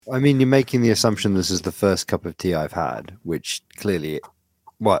I mean, you're making the assumption this is the first cup of tea I've had, which clearly,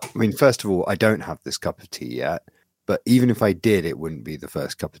 first of all, I don't have this cup of tea yet, but even if I did, it wouldn't be the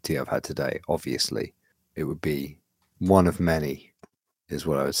first cup of tea I've had today. Obviously, it would be one of many, is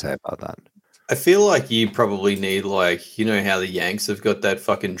what I would say about that. I feel like you probably need, like, you know how the Yanks have got that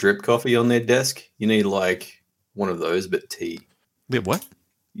fucking drip coffee on their desk? You need, like, one of those, but tea. Wait, what?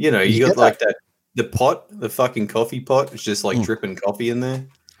 You know, you got like that, the pot, the fucking coffee pot. It's just like dripping coffee in there.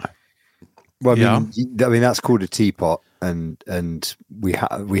 Well, I mean, that's called a teapot, and we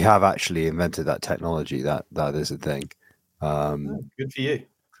have actually invented that technology. That is a thing. Good for you.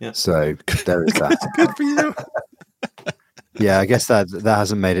 Yeah. So there is that. Good for you. Yeah, I guess that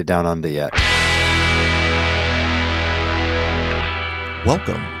hasn't made it down under yet.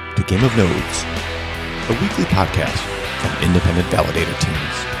 Welcome to Game of Nodes, a weekly podcast from independent validator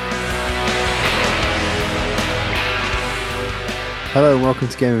teams. Hello and welcome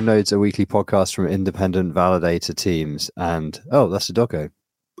to Game of Nodes, a weekly podcast from independent validator teams. And that's a doggo.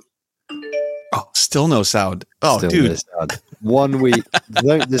 Oh, still no sound. Oh, still dude. No sound. 1 week,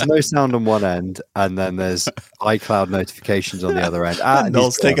 there's no sound on one end, and then there's iCloud notifications on the other end.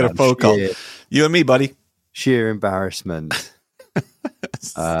 Noel's taking a phone call. You and me, buddy. Sheer embarrassment.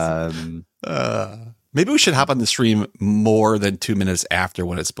 Maybe we should hop on the stream more than 2 minutes after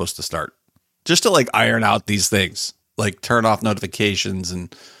when it's supposed to start, just to like iron out these things. Like turn off notifications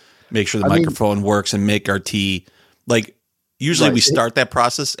and make sure the microphone works and make our tea. Like usually we start that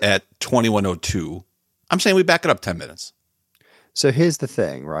process at 21:02. I'm saying we back it up 10 minutes. So here's the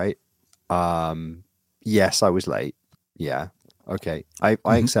thing, right? Yes, I was late. Yeah. Okay. I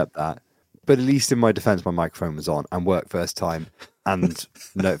accept that. But at least in my defense, my microphone was on and worked first time and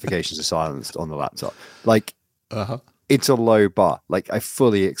notifications are silenced on the laptop. Like it's a low bar. Like I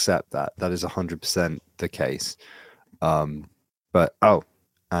fully accept that. That is 100% the case. And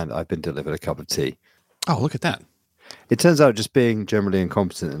I've been delivered a cup of tea. Oh, look at that. It turns out just being generally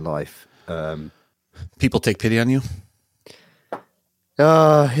incompetent in life. People take pity on you?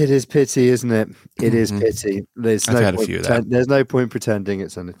 It is pity, isn't it? It is pity. I've had a few of that. There's no point pretending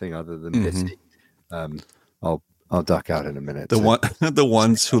it's anything other than pity. I'll duck out in a minute. The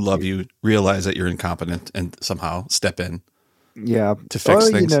ones who love you realize that you're incompetent and somehow step in. Yeah. To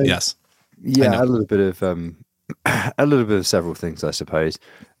fix things. Yes. Yeah, a little bit of several things, I suppose.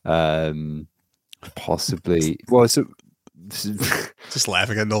 Possibly. Well, just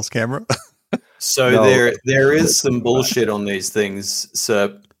laughing at Noel's camera. So there is some bullshit on these things.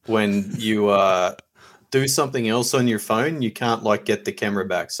 So when you do something else on your phone, you can't like get the camera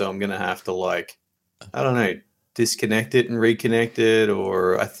back. So I'm gonna have to disconnect it and reconnect it.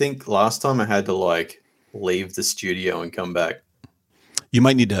 Or I think last time I had to leave the studio and come back. You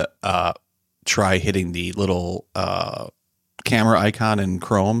might need to try hitting the little camera icon in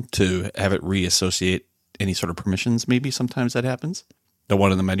Chrome to have it reassociate any sort of permissions. Maybe sometimes that happens. The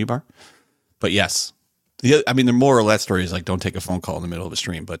one in the menu bar. But yes, the moral of that story is like, don't take a phone call in the middle of a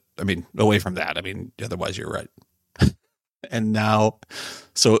stream. But I mean, away from that, otherwise you're right. And now,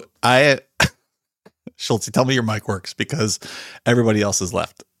 so Schultz, tell me your mic works because everybody else has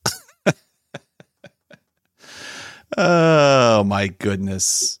left. Oh my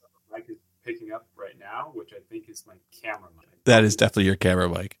goodness. Mic is picking up right now, which I think is my camera mic. That is definitely your camera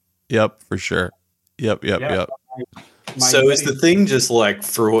mic. Yep, for sure. Yep. So is the thing just like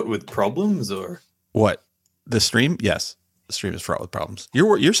fraught with problems or what? The stream? Yes. The stream is fraught with problems.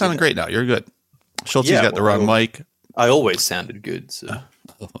 You're sounding great now. You're good. Schultze's got the wrong mic. I always sounded good. So.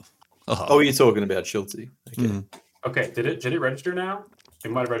 You're talking about Schultze. Okay. Okay. Did it register now?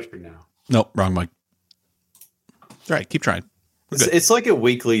 It might have registered now. Nope, wrong mic. All right, keep trying. It's like a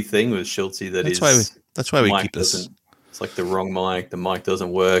weekly thing with Schultze that's why we keep this. It's like the wrong mic. The mic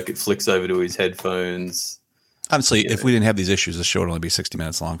doesn't work. It flicks over to his headphones. Honestly, if we didn't have these issues, the show would only be 60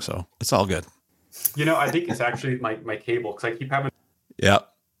 minutes long, so it's all good. I think it's actually my cable because I keep having. Yeah,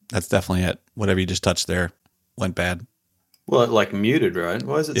 that's definitely it. Whatever you just touched there went bad. Well, like muted, right?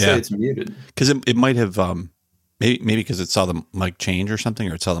 Why does it say it's muted? Because it might have, maybe because it saw the mic change or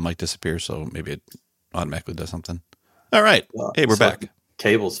something, or it saw the mic disappear, so maybe it automatically does something. All right. Hey, we're back. Like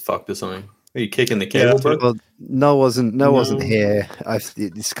cable's fucked or something. Are you kicking the cable, bro? Well, no wasn't here.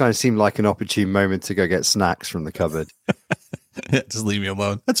 This kind of seemed like an opportune moment to go get snacks from the cupboard. Just leave me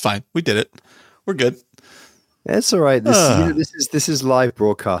alone. That's fine. We did it. We're good. It's all right. This is live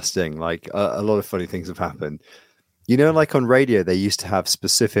broadcasting. Like a lot of funny things have happened. Like on radio, they used to have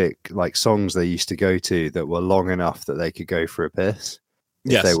specific like songs they used to go to that were long enough that they could go for a piss.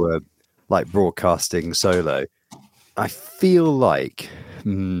 If they were like broadcasting solo. I feel like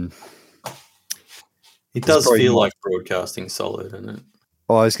it does feel like broadcasting solid, doesn't it?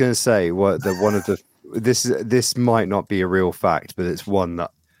 Oh, I was going to say this might not be a real fact, but it's one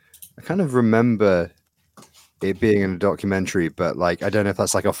that I kind of remember it being in a documentary, but like I don't know if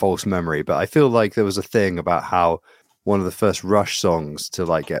that's like a false memory, but I feel like there was a thing about how one of the first Rush songs to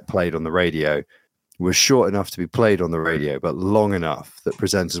like get played on the radio was short enough to be played on the radio, but long enough that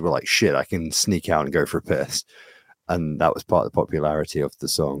presenters were like, shit, I can sneak out and go for a piss. And that was part of the popularity of the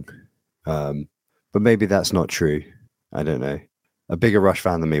song. But maybe that's not true. I don't know. A bigger Rush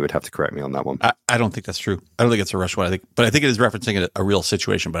fan than me would have to correct me on that one. I don't think that's true. I don't think it's a Rush one. But I think it is referencing a real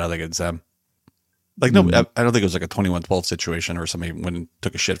situation, but I think it's I don't think it was like a 2112 situation or somebody went and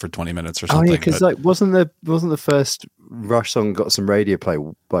took a shit for 20 minutes or something. Oh yeah, because like wasn't the first Rush song got some radio play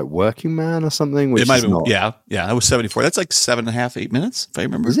like Working Man or something? Which it might have been, yeah. That was 74. That's like 7.5, 8 minutes, if I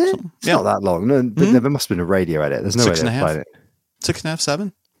remember. Is it? It's not that long. No, but there must have been a radio edit. There's no way they played it. 6.5,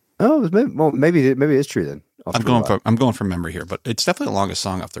 7. Oh, maybe it's true then. I'm going from memory here, but it's definitely the longest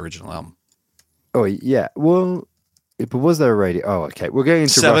song off the original album. Oh yeah, well, but was there a radio? Oh, okay. We're going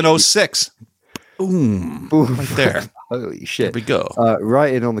into 706. Boom. Right there. Holy shit. There we go.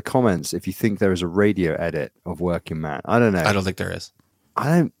 Write in on the comments if you think there is a radio edit of Working Man. I don't know. I don't think there is.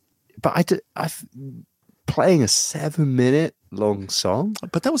 I've playing a 7-minute long song.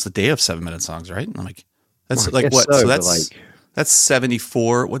 But that was the day of 7-minute songs, right? I'm like, that's well, like what? So that's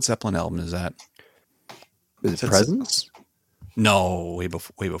 74. What Zeppelin album is that? Is it Presence? No, way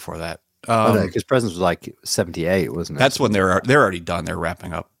before that. Because Presence was like 78, wasn't it? That's when they're already done. They're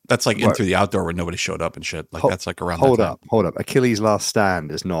wrapping up. That's like in Through the Outdoor where nobody showed up and shit. Like that's like around. Hold up. Achilles' Last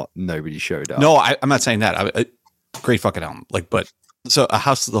Stand is not nobody showed up. No, I'm not saying that. Great fucking album. Like, but so A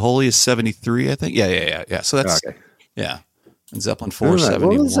House of the Holy is 73, I think. Yeah. So that's okay. Yeah. And Zeppelin 4 71.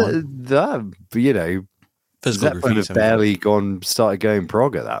 What was it? That Physical Zeppelin have barely started going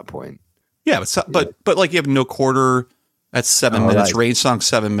prog at that point. Yeah, but like you have No Quarter. That's 7 minutes. Rain Song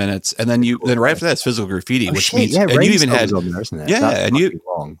 7 minutes, and then right after that it's Physical Graffiti, which means and you even had on there, isn't it? And you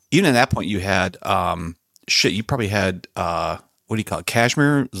even at that point you had you probably had what do you call it?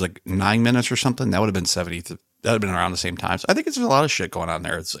 Kashmir. It was like 9 minutes or something. That would have been 70. That would have been around the same time. So I think there's a lot of shit going on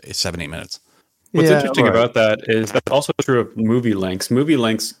there. It's 7-8 minutes. What's interesting about that is that's also true of movie lengths. Movie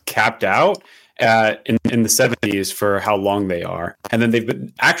lengths capped out in the 70s for how long they are, and then they've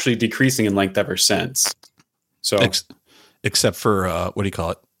been actually decreasing in length ever since. So. Except for what do you call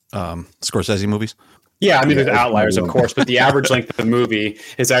it? Scorsese movies. Yeah, I mean there's outliers, of course, but the average length of the movie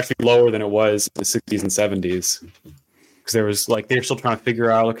is actually lower than it was in the 60s and 70s. Because there was they're still trying to figure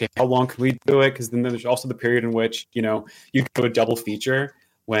out, okay, how long can we do it? Because then there's also the period in which you do a double feature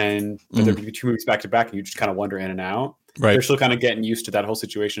when there could be 2 movies back to back, and you just kind of wander in and out. Right. They're still kind of getting used to that whole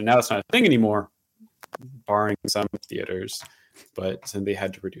situation. Now that's not a thing anymore, barring some theaters. But then they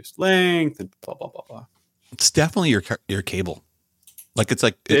had to reduce length and blah blah blah blah. It's definitely your cable. Like it's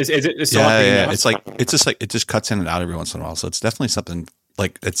like it's like it's just like it just cuts in and out every once in a while. So it's definitely something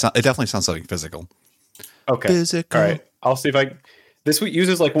like it definitely sounds something physical. Okay. Physical. All right. I'll see if this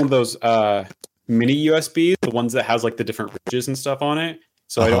uses like one of those mini USBs, the ones that has like the different ridges and stuff on it.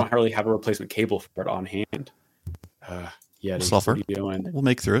 So I don't really have a replacement cable for it on hand. Sulfur. We'll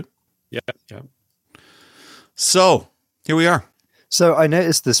make through it. Yeah. So here we are. So I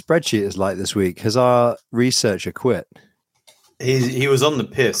noticed the spreadsheet is light this week. Has our researcher quit? He was on the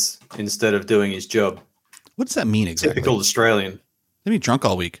piss instead of doing his job. What does that mean exactly? Typical Australian. They've been drunk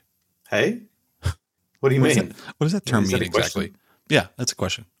all week. Hey? What do you mean? What does that term mean exactly? Yeah, that's a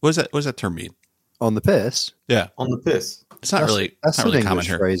question. What does that term mean? On the piss? Yeah. On the piss. It's not really that's not an really English common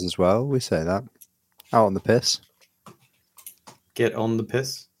here. phrase as well. We say that. Out on the piss. Get on the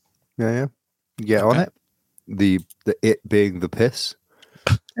piss. Yeah. Get on it. The it being the piss.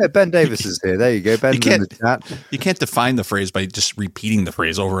 Yeah, Ben Davis is here. There you go. Ben's in the chat. You can't define the phrase by just repeating the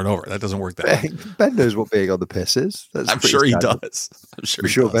phrase over and over. That doesn't work that way. Ben knows what being on the piss is. I'm sure he does. I'm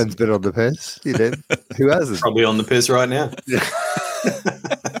sure Ben's been on the piss. You did. Who hasn't? Probably on the piss right now.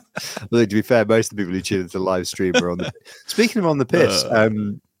 Look, to be fair, most of the people who tune into the live stream are on the piss. Speaking of on the piss,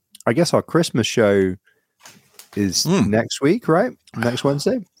 I guess our Christmas show is next week, right? Next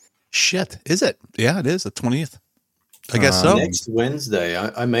Wednesday? Shit. Is it? Yeah, it is. The 20th. I guess so. Next Wednesday,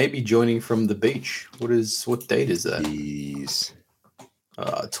 I may be joining from the beach. What date is that? Jeez.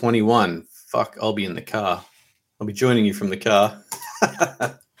 21. Fuck, I'll be in the car. I'll be joining you from the car.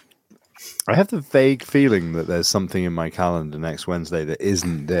 I have the vague feeling that there's something in my calendar next Wednesday that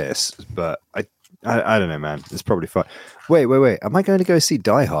isn't this, but I don't know, man. It's probably fun. Wait. Am I going to go see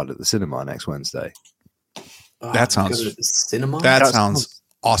Die Hard at the cinema next Wednesday? That sounds cinema. That sounds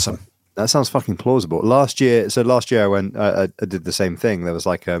awesome. That sounds fucking plausible. Last year I went. I did the same thing. There was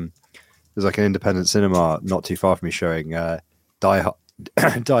like an independent cinema not too far from me showing Die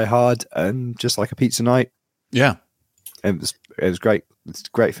Die Hard, and Just Like a Pizza Night. Yeah. It was great. It's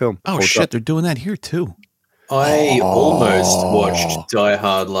a great film. Oh, shit. They're doing that here, too. I almost watched Die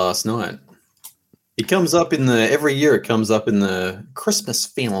Hard last night. It comes up every year it comes up in the Christmas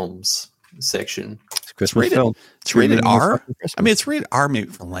films section. It's a Christmas film. It's rated R? I mean, it's rated R maybe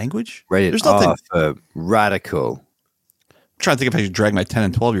for language. Rated R for radical. I'm trying to think if I should drag my 10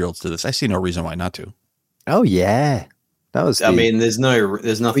 and 12-year-olds to this. I see no reason why not to. Oh, yeah. That was. I mean, there's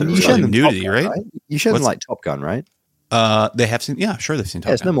nothing. You showed them nudity, Gun, right? You showed them like Top Gun, right? They have seen. Yeah, sure, they've seen Top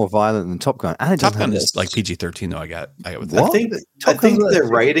Gun. It's no more violent than Top Gun. And Top Gun is like PG-13, though. I got with that. I think their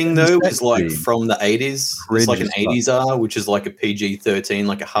rating though is like from the 80s. It's like an 80s R, which is like a PG-13,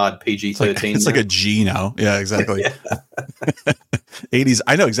 like a hard PG-13. It's like a G now. Yeah, exactly. 80s.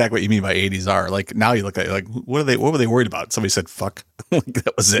 I know exactly what you mean by 80s R. Like now you look at it, like what were they worried about? Somebody said fuck. Like,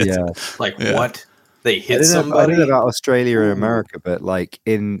 that was it. Yeah. Like what? They hit somebody. I don't know about Australia or America, but like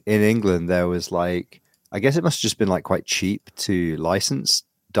in England, there was like, I guess it must have just been like quite cheap to license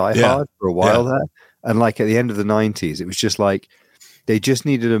Die Hard for a while there. And like at the end of the 90s, it was just like they just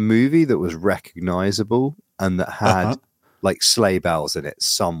needed a movie that was recognizable and that had like sleigh bells in it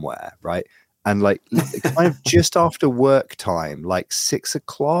somewhere, right? And like kind of just after work time, like 6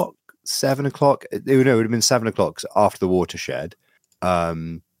 o'clock, 7 o'clock. It would have been 7 o'clock after the watershed.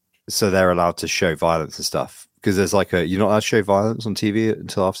 So they're allowed to show violence and stuff because there's like you're not allowed to show violence on TV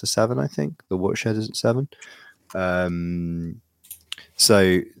until after 7. I think the watershed is at 7.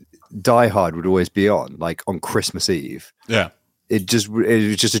 So Die Hard would always be on like on Christmas Eve. Yeah, it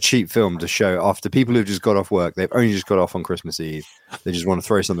was just a cheap film to show after people who've just got off work. They've only just got off on Christmas Eve. They just want to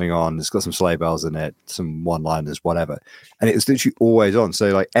throw something on. It's got some sleigh bells in it, some one-liners, whatever. And it was literally always on. So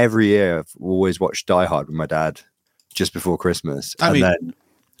like every year, I've always watched Die Hard with my dad just before Christmas. Then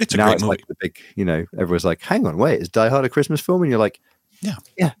it's a great movie. Like the big, everyone's like, hang on, wait, is Die Hard a Christmas film? And you're like, yeah,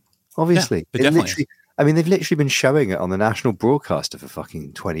 obviously. Yeah, definitely. They've literally been showing it on the national broadcaster for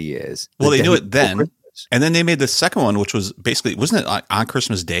fucking 20 years. Well, they knew it then. And then they made the second one, which was basically, wasn't it on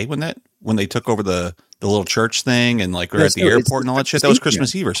Christmas Day when they took over the little church thing and like we're at the airport and all that shit? That was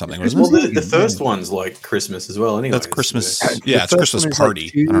Christmas Eve or something, wasn't it? Well, the first one's like Christmas as well. Anyway, that's Christmas. Yeah, it's Christmas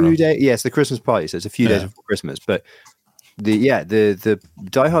party. Like I don't know. It's the Christmas party, so it's a few days before Christmas. But the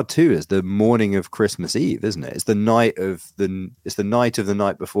Die Hard 2 is the morning of Christmas Eve, isn't it? It's the night of the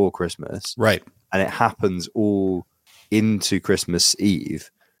night before Christmas, right? And it happens all into Christmas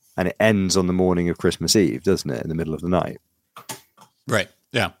Eve. And it ends on the morning of Christmas Eve, doesn't it? In the middle of the night. Right.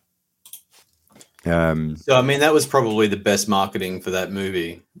 Yeah. So, I mean, that was probably the best marketing for that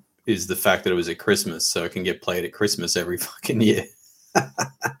movie is the fact that it was at Christmas. So it can get played at Christmas every fucking year. I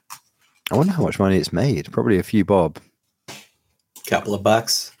wonder how much money it's made. Probably a few bob. Couple of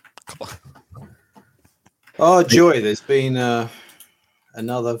bucks. Oh, joy. There's been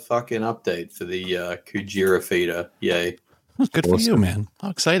another fucking update for the Kujira feeder. Yay. Good for you, man.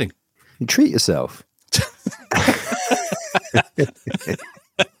 How exciting. You treat yourself.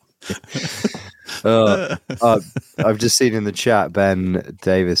 I've just seen in the chat, Ben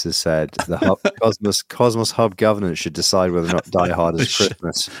Davis has said the Cosmos Hub governance should decide whether or not Die Hard is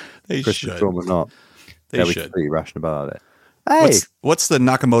Christmas film or not. They should. Be pretty rational about it. Hey, what's the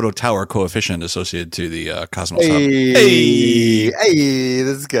Nakamoto Tower coefficient associated to the Cosmos Hub? Hey,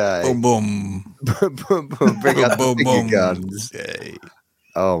 this guy. Boom, boom. Boom, boom. Bring out the big guns. Hey.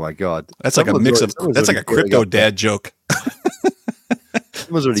 Oh, my God. That's like a mix of, that's like a crypto dad joke.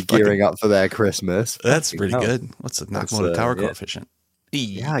 Someone's already gearing up for their Christmas. That's pretty good. What's the Nakamoto Tower coefficient?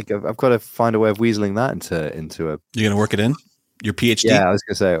 Yeah, I've got to find a way of weaseling that into a... You're going to work it in? Your PhD? Yeah, I was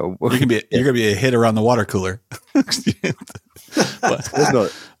going to say... You're gonna be a hit around the water cooler. There's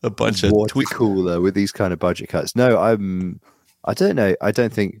not a bunch of water cooler with these kind of budget cuts. No, I don't know. I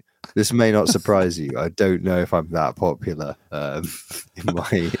don't think... This may not surprise you. I don't know if I'm that popular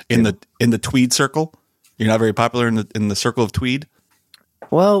in the Tweed circle. You're not very popular in the circle of Tweed.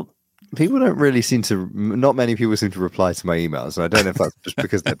 Well, people don't really seem to. Not many people seem to reply to my emails, and I don't know if that's just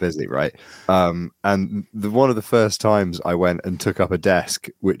because they're busy, right? And one of the first times I went and took up a desk,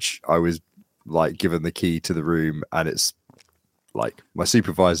 which I was like given the key to the room, and it's like my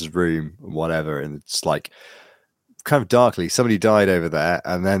supervisor's room, whatever, and it's like. Kind of darkly, somebody died over there,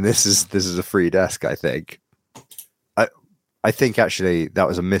 and then this is a free desk. I think actually that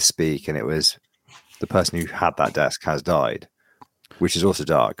was a misspeak, and it was the person who had that desk has died, which is also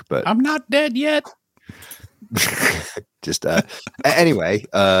dark. But I'm not dead yet. Just anyway.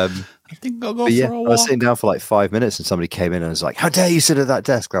 I think I'll go for a walk. I was sitting down for like 5 minutes, and somebody came in and was like, "How dare you sit at that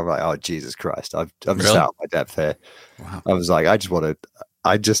desk?" And I'm like, "Oh Jesus Christ! I'm just out of my depth here." Wow. I was like,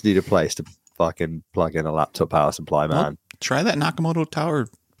 I just need a place to fucking plug in a laptop power supply, man. Try that Nakamoto Tower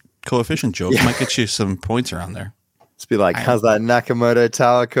coefficient joke. Might get you some points around there. Just be like, how's that Nakamoto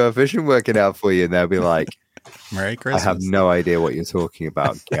Tower coefficient working out for you? And they'll be like, Merry Christmas. I have no idea what you're talking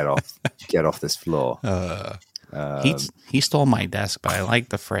about. Get off this floor. He stole my desk, but I like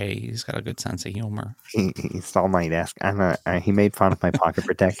the Frey. He's got a good sense of humor. He stole my desk. He made fun of my pocket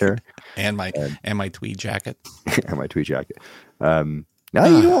protector and my tweed jacket. And my tweed jacket. No,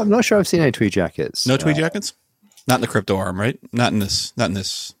 you know what? I'm not sure I've seen any tweed jackets. No tweed jackets? Not in the crypto arm, right? Not in this.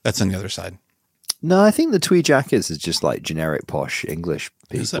 That's on the other side. No, I think the tweed jackets is just like generic posh English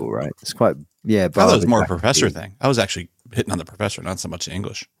people, right? It's quite, yeah. I thought it was more a professor thing. I was actually hitting on the professor, not so much the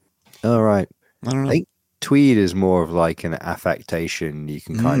English. Oh, right. I don't know. I think tweed is more of like an affectation you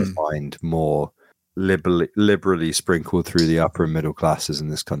can kind of find more liberally sprinkled through the upper and middle classes in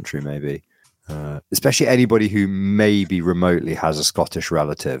this country, maybe. Especially anybody who maybe remotely has a Scottish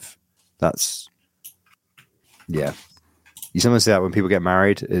relative. That's, yeah. You sometimes see that when people get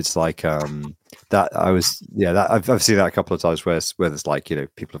married. It's like I've seen that a couple of times where there's like, you know,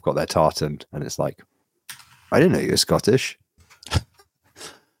 people have got their tartan and it's like, I didn't know you were Scottish.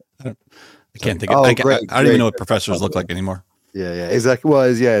 I can't think of I don't even know what professors look like anymore. Yeah, exactly. Well,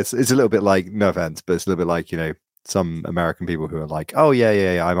 it's a little bit like, no offense, but it's a little bit like, you know, some American people who are like, oh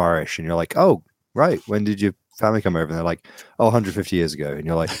yeah, I'm Irish, and you're like, oh right, when did your family come over? And they're like, oh, 150 years ago, and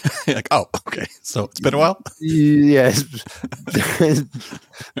you're like, you're like, oh, okay, so it's been a while. Yeah, it's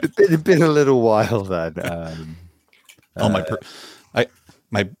been a little while then.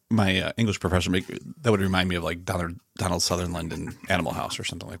 My English professor that would remind me of like Donald Sutherland in Animal House or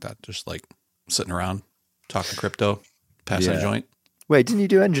something like that. Just like sitting around talking crypto, passing a joint. Wait, didn't you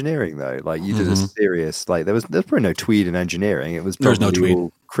do engineering though? Like you did a serious, like there's probably no tweed in engineering. It was probably no tweed.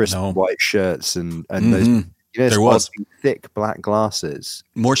 All crisp white shirts and those, you know, there was thick black glasses.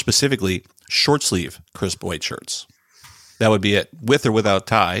 More specifically, short sleeve crisp white shirts. That would be it, with or without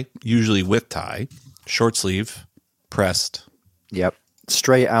tie. Usually with tie, short sleeve, pressed. Yep.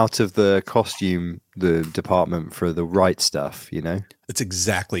 Straight out of the costume, the department for the right stuff, you know?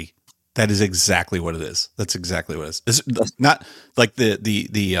 That is exactly what it is. That's exactly what it is. It's not like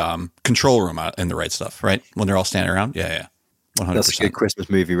the control room in the right stuff, right? When they're all standing around. Yeah. 100%. That's a good Christmas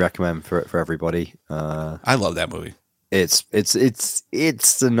movie recommend for everybody. I love that movie. It's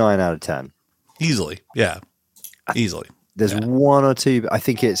a 9 out of 10. Easily. Yeah. Easily. There's one or two, I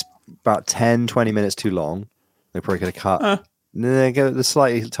think it's about 10, 20 minutes too long. They're probably going to cut. They go the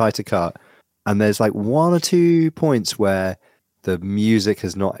slightly tighter cut, and there's like one or 2 points where the music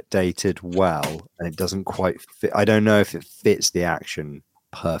has not dated well, and it doesn't quite fit. I don't know if it fits the action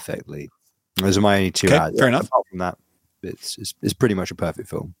perfectly. Those are my only two ads. Fair enough. Apart from that, it's pretty much a perfect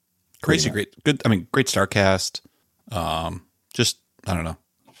film. Crazy great, good. I mean, great star cast. Just I don't know.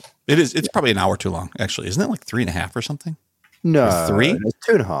 It's probably an hour too long. Actually, isn't it like 3.5 or something? No, or 3. It's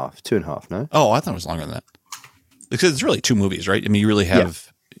 2.5. 2.5. No. Oh, I thought it was longer than that. Because it's really 2 movies, right? I mean, you really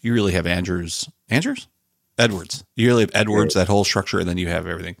have Edwards. You really have Edwards, that whole structure, and then you have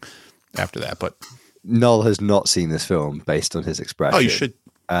everything after that. But Noel has not seen this film based on his expression. Oh, you should.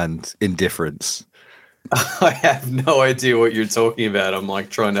 And indifference. I have no idea what you're talking about. I'm like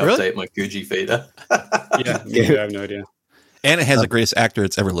trying to update my Gucci feeder. Yeah, I have no idea. And it has the greatest actor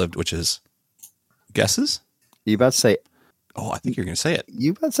that's ever lived, which is guesses? You about to say? Oh, I think you're going to say it.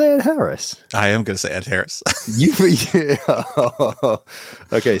 You about to say Ed Harris? I am going to say Ed Harris.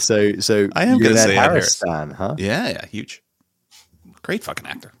 Okay, so I am going to say Ed Harris fan, huh? Yeah, huge, great fucking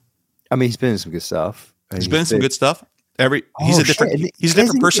actor. I mean, he's been in some good stuff. He's been in some good stuff. He's a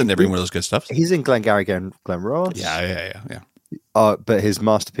different person in every one of those good stuff. He's in Glengarry Glen Ross. Yeah. But his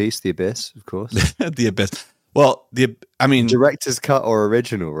masterpiece, The Abyss, of course. The Abyss. Well, director's cut or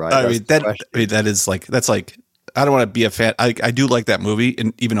original, right? That is like that's like. I don't want to be a fan. I do like that movie,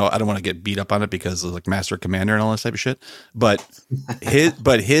 and even though I don't want to get beat up on it because of like Master Commander and all this type of shit, but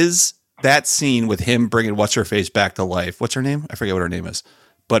that scene with him bringing what's her face back to life. What's her name? I forget what her name is.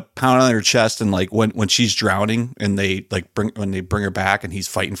 But pounding on her chest and like when she's drowning and they bring her back and he's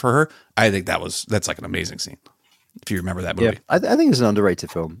fighting for her. I think that's like an amazing scene. If you remember that movie, I think it's an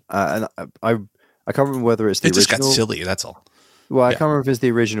underrated film, and I can't remember whether it's the original. It just got silly. That's all. Well, I can't remember if it's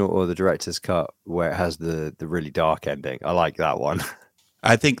the original or the director's cut where it has the really dark ending. I like that one.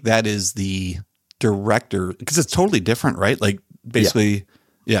 I think that is the director because it's totally different, right? Like basically,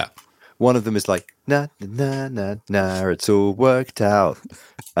 yeah. One of them is like, nah, nah, nah, nah, it's all worked out.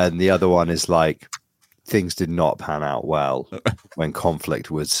 And the other one is like, things did not pan out well when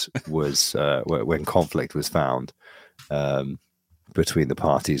conflict was found between the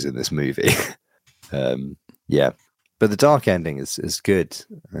parties in this movie. Yeah. But the dark ending is good.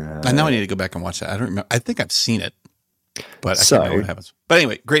 I know I need to go back and watch that. I don't remember. I think I've seen it. But I can't remember what happens. But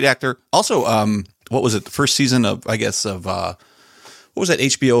anyway, great actor. Also, what was it? The first season of what was that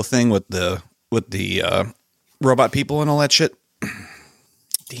HBO thing with the robot people and all that shit?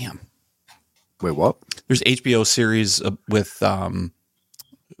 Damn. Wait, what? There's HBO series with him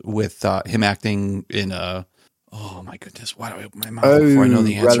acting in a. Oh my goodness! Why do I open my mouth before I know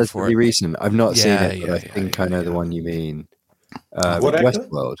the answer for it? Recent. I've not seen it, but I think I know the one you mean.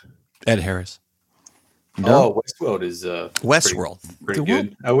 Westworld. Ed Harris. No? Oh, Westworld is Westworld. Pretty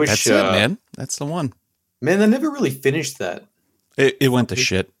good. I wish that's it, man. That's the one. Man, they never really finished that. It went to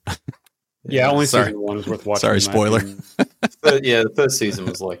shit. Yeah, only season 1 is worth watching. Sorry, spoiler. But yeah, the first season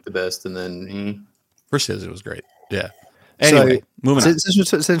was like the best, and then first season was great. Yeah. Anyway, moving on.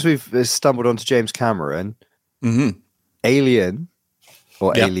 Since we've stumbled onto James Cameron, Alien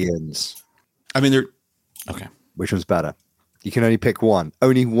or Aliens? I mean, they're okay. Which one's better? You can only pick one.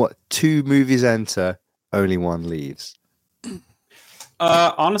 Only what? 2 movies enter. Only 1 leaves.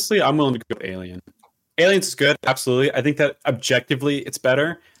 Honestly, I'm willing to go with Alien. Aliens is good, absolutely. I think that objectively it's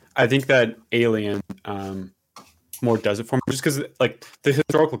better. I think that Alien more does it for me, just because like the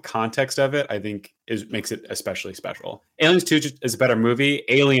historical context of it, I think makes it especially special. Aliens 2 is a better movie.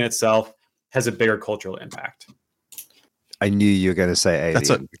 Alien itself has a bigger cultural impact. I knew you were going to say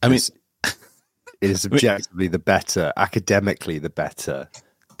Alien. It is objectively the better, academically the better.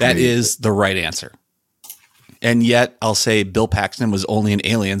 That is the right answer. And yet, I'll say Bill Paxton was only an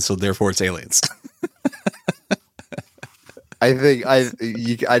alien, so therefore it's Aliens. I think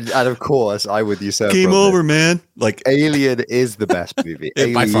and of course, I would usurp. Game over, man. Like Alien is the best movie.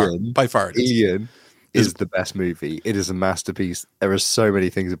 By far, Alien is the best movie. It is a masterpiece. There are so many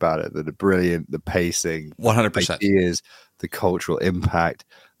things about it that are brilliant. The pacing, 100%, ideas, the cultural impact,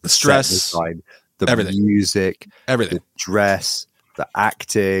 the stress design, the everything. Music, everything, the dress, the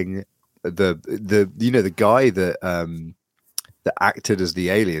acting, the guy that acted as the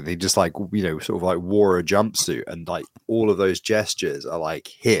alien. He just like sort of like wore a jumpsuit, and like all of those gestures are like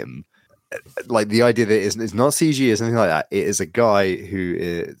him. Like the idea that it's not CG or something like that. It is a guy who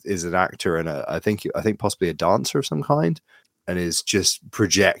is an actor and I think possibly a dancer of some kind, and is just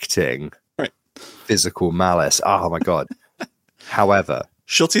projecting physical malice. Oh my god! However,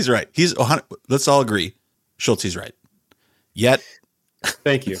 Schulte's right. He's 100. Let's all agree. Schulte's right. Yet,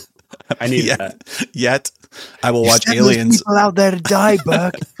 thank you. I need that. Yet, I will watch Aliens. People out there to die,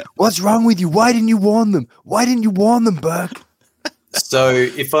 Burke. What's wrong with you? Why didn't you warn them? Why didn't you warn them, Burke? So,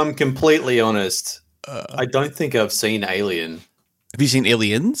 if I'm completely honest, I don't think I've seen Alien. Have you seen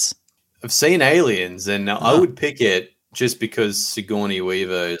Aliens? I've seen Aliens, and I would pick it just because Sigourney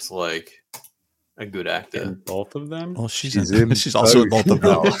Weaver is like a good actor. In both of them? Well, she's also in both of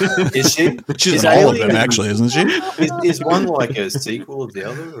them. Is she? She's in all of them, actually, isn't she? Is one like a sequel of the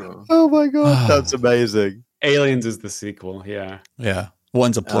other? Or? Oh my god, that's amazing. Aliens is the sequel, yeah. Yeah.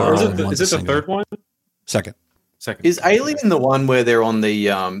 One's a plural. Is it the third one? Second. Is Alien the one where they're on the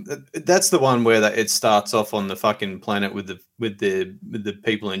that's the one where it starts off on the fucking planet with the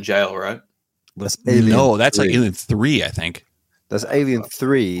people in jail, right? That's like Alien 3, I think. That's Alien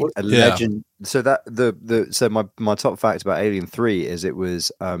 3, a legend. So that my top fact about Alien 3 is it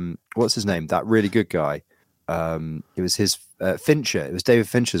was what's his name? That really good guy. It was his Fincher. It was David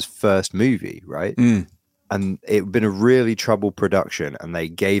Fincher's first movie, right? And it had been a really troubled production, and they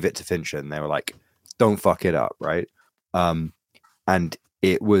gave it to Fincher, and they were like, "Don't fuck it up," right? And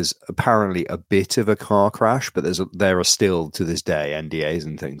it was apparently a bit of a car crash, but there are still to this day NDAs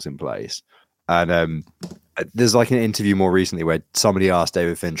and things in place. And there's like an interview more recently where somebody asked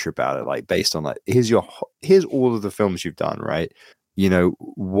David Fincher about it, like based on like here's all of the films you've done, right?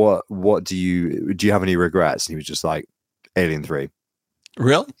 What do you have any regrets? And he was just like, Alien 3.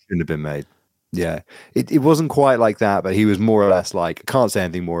 Really? Shouldn't have been made. Yeah. It wasn't quite like that, but he was more or less like, I can't say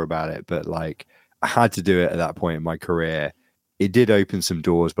anything more about it, but like I had to do it at that point in my career. It did open some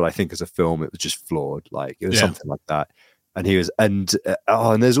doors, but I think as a film, it was just flawed. Like it was something like that. And he was, and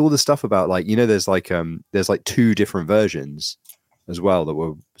there's all the stuff about like, there's like 2 different versions as well that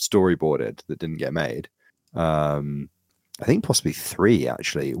were storyboarded that didn't get made. I think possibly 3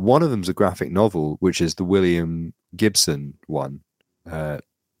 actually. One of them's a graphic novel, which is the William Gibson one. Do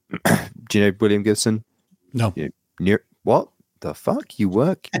you know William Gibson? No. What the fuck? You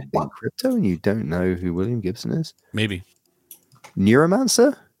work in crypto and you don't know who William Gibson is? Maybe.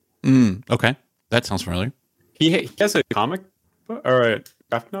 Neuromancer? Okay. That sounds familiar. He has a comic book or a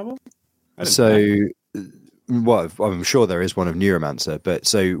graphic novel? I'm sure there is one of Neuromancer, but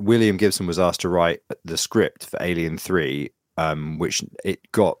so William Gibson was asked to write the script for Alien 3, which it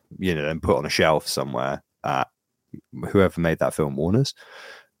got, and put on a shelf somewhere at whoever made that film, Warner's.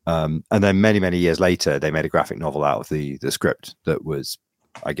 And then many years later, they made a graphic novel out of the script that was,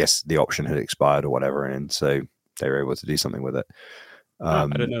 I guess, the option had expired or whatever, and so they were able to do something with it. I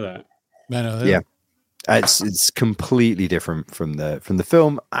didn't know that. Yeah, it's completely different from the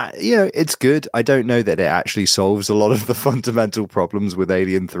film. It's good. I don't know that it actually solves a lot of the fundamental problems with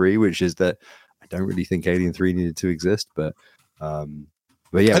Alien 3, which is that I don't really think Alien 3 needed to exist. But yeah,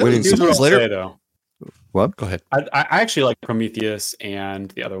 Here's what I'll say, though. What? Go ahead. I actually like Prometheus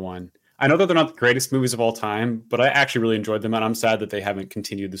and the other one. I know that they're not the greatest movies of all time, but I actually really enjoyed them, and I'm sad that they haven't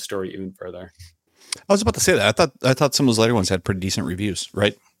continued the story even further. I was about to say that. I thought some of those later ones had pretty decent reviews,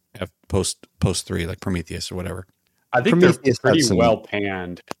 right? Post 3, like Prometheus or whatever. I think Prometheus they're pretty well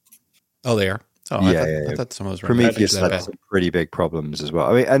panned. Oh, they are. Oh, I thought some of those Prometheus had some pretty big problems as well.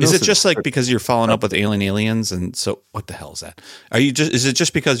 I mean, and is it just like because you're following up with Aliens, and so what the hell is that? Is it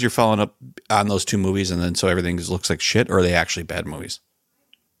just because you're following up on those two movies, and then so everything looks like shit, or are they actually bad movies?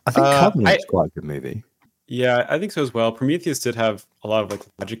 I think Covenant's quite a good movie. Yeah, I think so as well. Prometheus did have a lot of like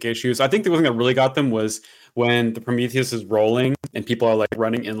logic issues. I think the one thing that really got them was when the Prometheus is rolling and people are like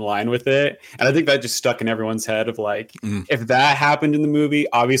running in line with it. And I think that just stuck in everyone's head of like, if that happened in the movie,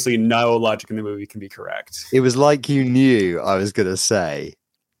 obviously no logic in the movie can be correct. It was like you knew I was going to say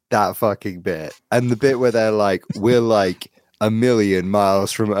that fucking bit. And the bit where they're like, we're like 1 million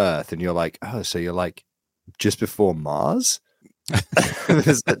miles from Earth. And you're like, oh, so you're like just before Mars?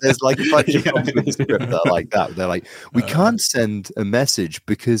 there's like a bunch of problems with the script that are like that. They're like, we can't send a message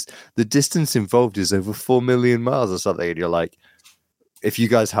because the distance involved is over 4 million miles or something. And you're like, if you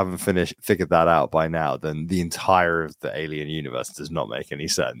guys haven't figured that out by now, then the entire of the Alien universe does not make any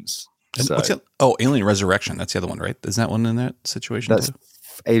sense. Alien Resurrection. That's the other one, right? Is that one in that situation? That's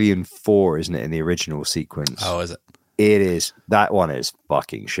Alien 4, isn't it? In the original sequence. Oh, is it? It is. That one is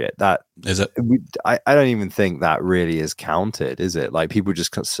fucking shit. That is it. I don't even think that really is counted, is it? Like people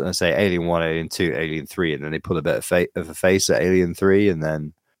just say Alien 1, Alien 2, Alien 3, and then they pull a bit of a face at Alien 3, and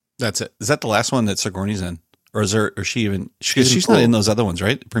then that's it. Is that the last one that Sigourney's in, or is there? Or she even? She's not in those other ones,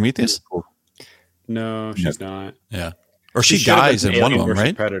 right? Prometheus. No, she's not. Yeah, or she dies in one of them,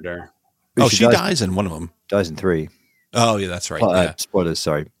 right? Predator. Oh, she dies in one of them. Dies in 3. Oh yeah, that's right. Spoilers.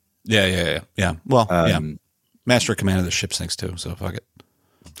 Sorry. Yeah. Well, yeah. Master of Command of the ship sinks too, so fuck it.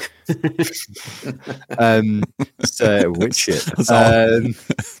 So which shit?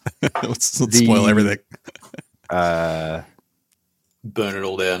 Let's spoil everything. Burn it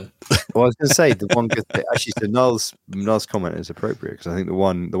all down. Well, I was going to say the one good thing. Actually, so Null's comment is appropriate because I think the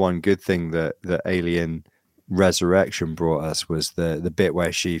one good thing that Alien Resurrection brought us was the bit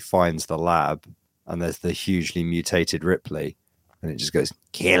where she finds the lab and there's the hugely mutated Ripley, and it just goes,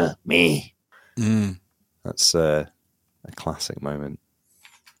 "Kill me." That's a classic moment.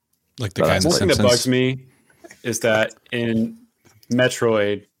 Like the kind of thing that bugs me is that in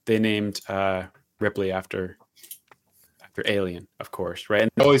Metroid they named Ripley after Alien, of course, right?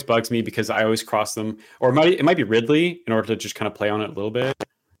 And it always bugs me because I always cross them, or it might be Ridley in order to just kind of play on it a little bit.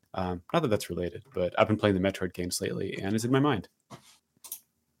 Not that that's related, but I've been playing the Metroid games lately, and it's in my mind.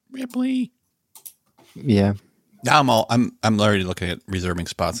 Ripley. Yeah. Now I'm already looking at reserving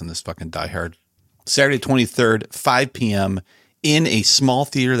spots in this fucking Die Hard. Saturday 23rd, 5 p.m. in a small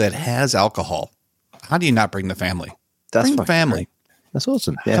theater that has alcohol. How do you not bring the family? Bring the family. Great. That's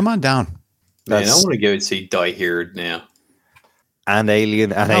awesome. Yeah. Come on down. Man, I want to go see Die Hard now. And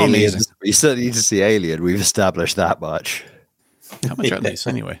Alien and Aliens. You certainly need to see Alien. We've established that much. How much are these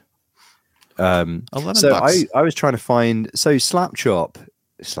anyway? $11. I was trying to find Slapshot.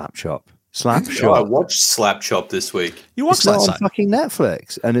 Oh, I watched Slapshot this week. You watched that on fucking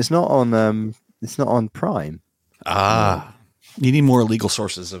Netflix, and it's not on Prime. You need more legal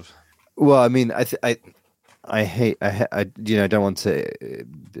sources of. Well, I mean, I don't want to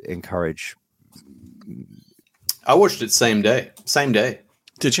encourage. I watched it same day.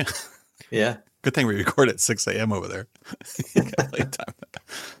 Did you? Yeah. Good thing we record at 6 a.m. over there. Late time.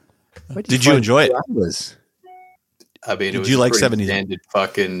 Did you enjoy it? I mean, did you like 70s? Standard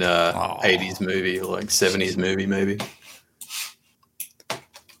fucking 80s movie, like 70s movie, maybe.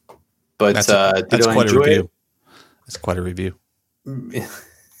 But that's did I quite enjoy a review. It? That's quite a review. I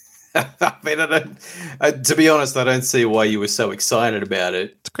mean, to be honest, I don't see why you were so excited about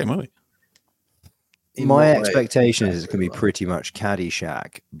it. It's a great movie. My expectation is it's going to be pretty much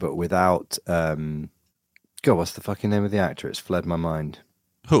Caddyshack, but without. God, what's the fucking name of the actor? It's fled my mind.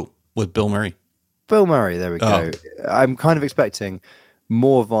 Who? With Bill Murray. Bill Murray, there we go. I'm kind of expecting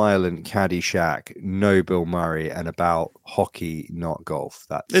more violent Caddyshack, no Bill Murray, and about hockey, not golf.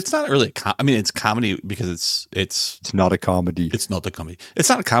 It's not really. It's comedy because it's not a comedy. It's not a comedy. It's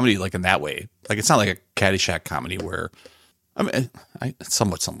not a comedy like in that way. Like it's not like a Caddyshack comedy where I mean, it's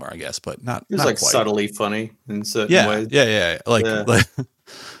somewhat somewhere, I guess, but not. It's not like quite. subtly funny in certain ways. Yeah. Like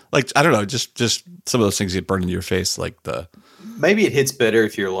I don't know, just some of those things get burned into your face, like the. Maybe it hits better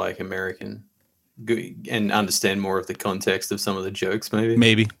if you're like American and understand more of the context of some of the jokes.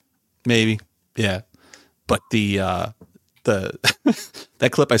 Maybe, yeah. But the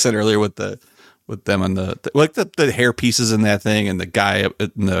that clip I sent earlier with them on the hair pieces in that thing, and the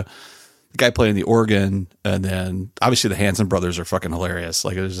guy playing the organ, and then obviously the Hanson brothers are fucking hilarious.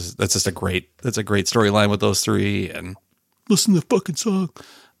 Like that's a great storyline with those three, and listen to the fucking song.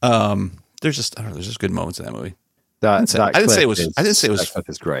 There's just good moments in that movie. I didn't say it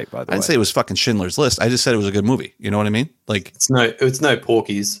was great. By the way, I didn't say it was fucking Schindler's List. I just said it was a good movie. You know what I mean? Like it's no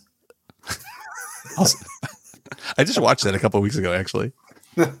Porky's. I just watched that a couple of weeks ago. Actually,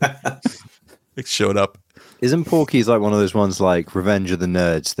 it showed up. Isn't Porky's like one of those ones like Revenge of the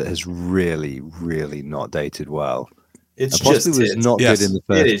Nerds that has really, really not dated well? It's just tits. Was not good in the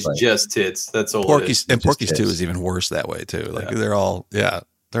first It is place. Just tits. That's all. Porky's and Porky's 2 is even worse that way too. Like they're all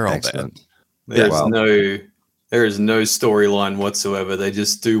excellent. Bad. There is no storyline whatsoever. They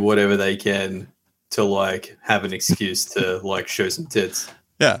just do whatever they can to like have an excuse to like show some tits.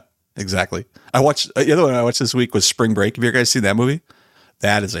 Yeah, exactly. I watched the other one I watched this week was Spring Break. Have you guys seen that movie?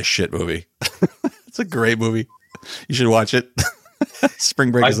 That is a shit movie. It's a great movie. You should watch it.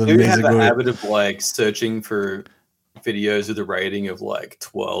 Spring Break is an amazing movie. I have a habit of like searching for videos with a rating of like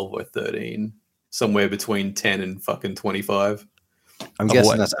 12 or 13, somewhere between 10 and fucking 25. I'm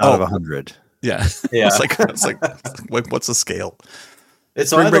guessing that's out of 100. Yeah. It's like what's the scale? It's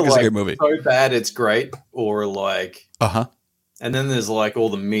Spring either like so bad it's great, or like and then there's like all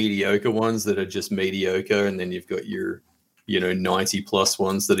the mediocre ones that are just mediocre, and then you've got your 90 plus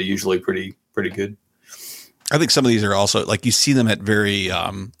ones that are usually pretty good. I think some of these are also like you see them at very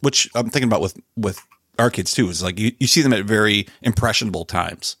which I'm thinking about with our kids too, is like you see them at very impressionable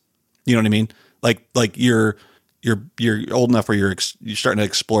times. You know what I mean? Like you're old enough where you're starting to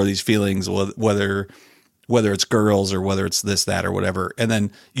explore these feelings, whether it's girls or whether it's this, that, or whatever. And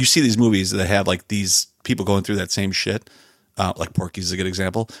then you see these movies that have like these people going through that same shit. Like Porky's is a good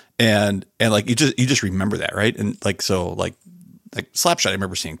example. And like, you just remember that. Right. And like, so like Slapshot, I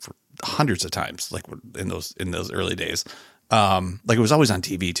remember seeing for hundreds of times, like in those early days. Like it was always on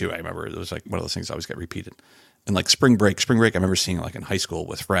TV too. I remember it was like one of those things that always got repeated. And like Spring Break, I remember seeing like in high school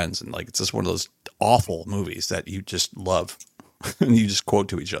with friends, and like it's just one of those awful movies that you just love and you just quote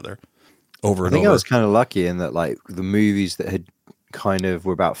to each other over and over. I think I was kind of lucky in that like the movies that had kind of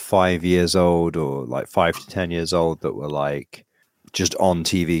were about 5 years old or like 5 to 10 years old that were like just on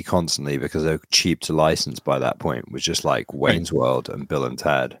TV constantly because they were cheap to license by that point was just like Wayne's World and Bill and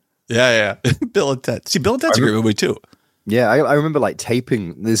Ted. Yeah. Bill and Ted. See, Bill and Ted's a great movie too. Yeah, I remember like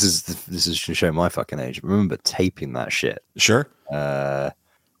taping. This is to show my fucking age. I remember taping that shit. Sure.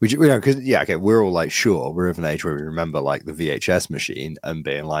 Which because we're all like we're of an age where we remember like the VHS machine and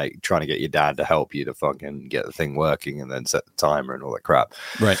being like trying to get your dad to help you to fucking get the thing working and then set the timer and all that crap.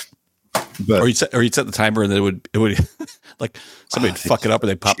 Right. But, or you'd set the timer and then it would like somebody'd fuck it up or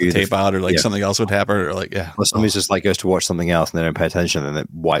they'd pop the tape out or like something else would happen or like or somebody's just like goes to watch something else and they don't pay attention and it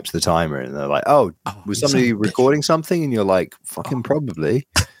wipes the timer and they're like, oh was somebody recording something? And you're like, fucking probably.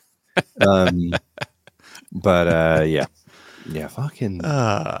 But fucking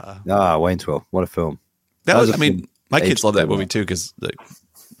Wayne's World, what a film. That was my kids love that movie too because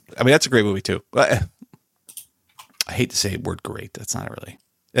that's a great movie too. I hate to say the word great. That's not really.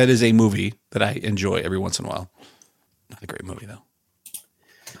 That is a movie that I enjoy every once in a while. Not a great movie, though.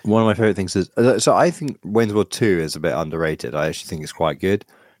 One of my favorite things is... So I think Wayne's World 2 is a bit underrated. I actually think it's quite good.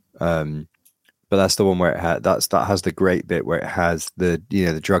 But that's the one where that has the great bit where it has the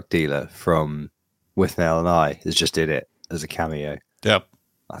drug dealer from Withnail and I is just in it as a cameo. Yep.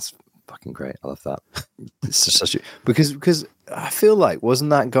 That's fucking great. I love that. It's just such a... Because I feel like, wasn't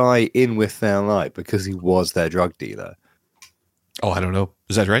that guy in Withnail and I because he was their drug dealer? Oh, I don't know.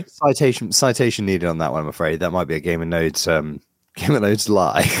 Is that right? Citation needed on that one, I'm afraid. That might be a Game of Nodes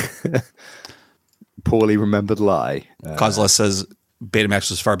lie. Poorly remembered lie. Kozless says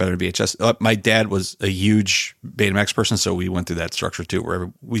Betamax was far better than VHS. My dad was a huge Betamax person, so we went through that structure too,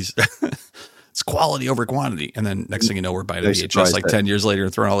 where it's quality over quantity. And then next thing you know, we're buying a VHS like 10 years later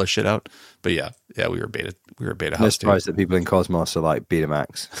and throwing all this shit out. But yeah, we were beta house. No surprise that people in Cosmos are like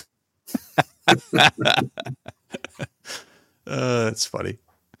Betamax. It's funny.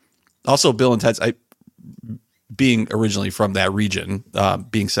 Also, Bill and Ted's, being originally from that region,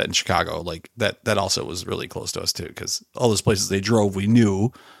 being set in Chicago, like that also was really close to us too, because all those places they drove, we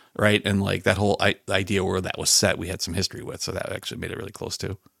knew, right? And like that whole idea where that was set, we had some history with, so that actually made it really close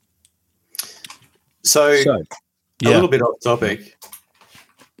too. So A little bit off topic.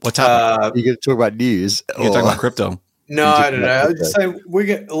 What's happening? You going to talk about news? You're talking about crypto. No, I don't know. I'd just say we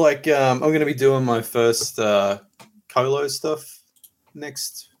get like I'm going to be doing my first Colo stuff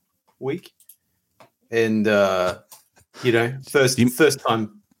next week, and first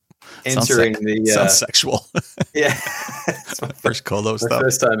time entering sounds sexual. Yeah, it's my first Colo stuff.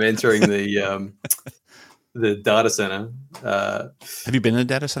 First time entering the data center. Have you been in a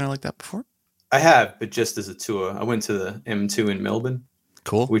data center like that before? I have, but just as a tour. I went to the M2 in Melbourne.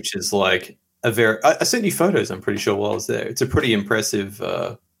 Cool. Which is like I sent you photos, I'm pretty sure, while I was there. It's a pretty impressive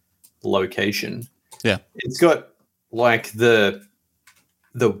location. Yeah. It's got like the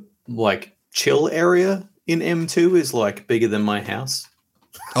like chill area in M2 is like bigger than my house.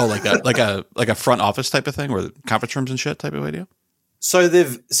 Oh, like a front office type of thing, where conference rooms and shit type of idea. So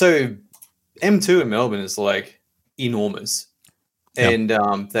M2 in Melbourne is like enormous, and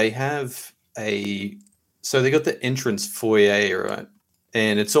they have they got the entrance foyer, right,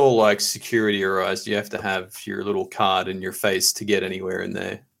 and it's all like security-arized. You have to have your little card in your face to get anywhere in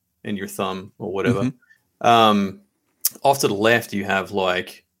there, and your thumb or whatever. Mm-hmm. Off to the left, you have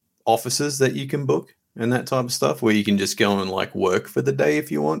like offices that you can book and that type of stuff, where you can just go and like work for the day if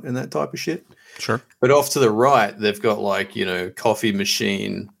you want and that type of shit. Sure. But off to the right, they've got like, coffee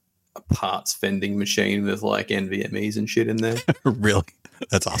machine, a parts vending machine with like NVMEs and shit in there. Really?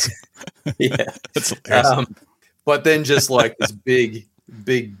 That's awesome. Yeah. That's hilarious. But then just like this big,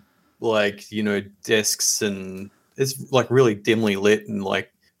 like, desks, and it's like really dimly lit, and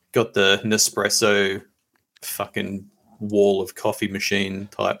like got the Nespresso fucking wall of coffee machine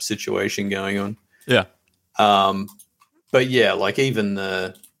type situation going on. Yeah. But yeah, like even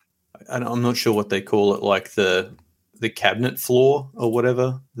I'm not sure what they call it, like the cabinet floor or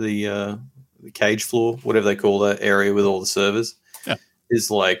whatever, the cage floor, whatever they call that area with all the servers, is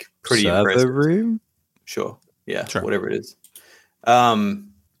like pretty impressive. Server room? Sure. Yeah. Sure. Whatever it is.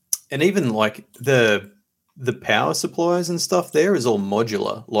 And even like the power supplies and stuff there is all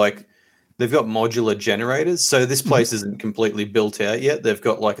modular. Like they've got modular generators. So this place isn't completely built out yet. They've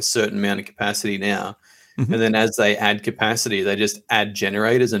got like a certain amount of capacity now. Mm-hmm. And then as they add capacity, they just add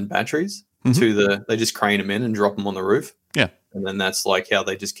generators and batteries they just crane them in and drop them on the roof. Yeah. And then that's like how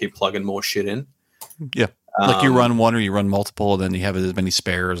they just keep plugging more shit in. Yeah. Like you run one or you run multiple, and then you have as many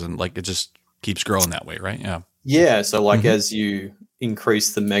spares, and like it just keeps growing that way, right? Yeah. Yeah. So like as you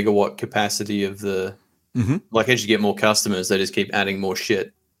increase the megawatt capacity of the, like as you get more customers, they just keep adding more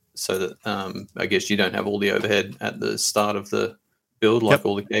shit, so that I guess you don't have all the overhead at the start of the build, like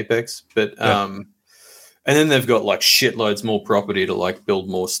all the capex. But and then they've got like shitloads more property to like build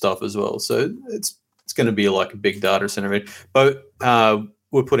more stuff as well. So it's going to be like a big data center. But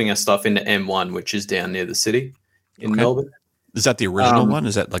we're putting our stuff into M1, which is down near the city in Melbourne. Is that the original one?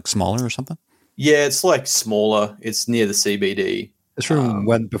 Is that like smaller or something? Yeah, it's like smaller. It's near the CBD. It's from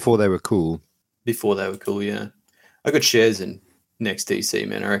before they were cool. Before they were cool, yeah. I got shares in Next DC,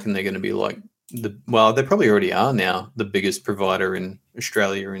 man. I reckon they're going to be like they probably already are now, the biggest provider in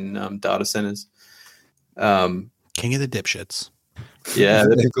Australia in data centers. King of the dipshits. Yeah,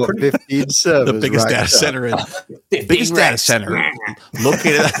 they've got 15 servers. The biggest data center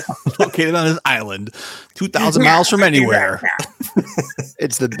located on this island, 2,000 miles from anywhere.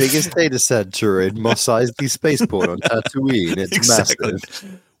 It's the biggest data center in Mos Eisley Spaceport on Tatooine. It's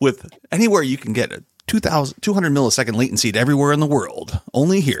massive. With anywhere you can get a 200 millisecond latency to everywhere in the world.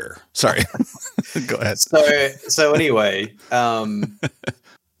 Only here. Sorry. Go ahead. So anyway,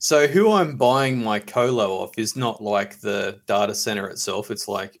 so who I'm buying my colo off is not like the data center itself. It's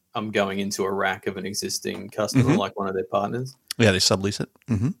like I'm going into a rack of an existing customer, like one of their partners. Yeah, they sublease it.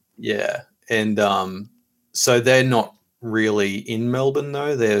 Mm-hmm. Yeah. And so they're not really in Melbourne,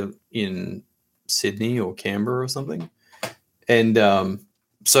 though. They're in Sydney or Canberra or something. And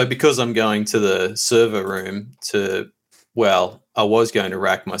so because I'm going to the server room I was going to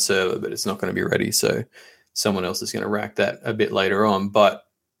rack my server, but it's not going to be ready. So someone else is going to rack that a bit later on. But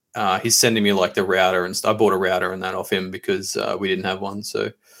he's sending me like the router, and I bought a router and that off him because we didn't have one.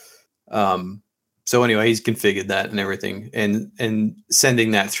 So anyway, he's configured that and everything and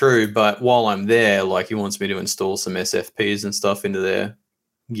sending that through. But while I'm there, like he wants me to install some SFPs and stuff into their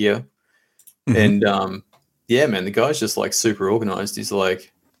gear. And yeah, man, the guy's just like super organized. He's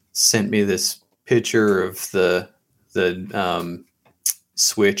like sent me this picture of the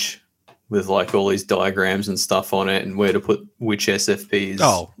switch with like all these diagrams and stuff on it and where to put which SFPs.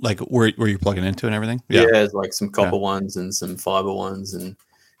 Oh, like where you're plugging into and everything? Yeah, there's like some copper ones and some fiber ones. And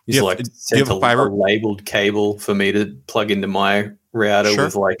he's sent a labeled cable for me to plug into my router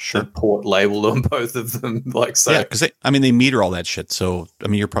with like the port labeled on both of them. Like, so. Yeah, because they meter all that shit. So, I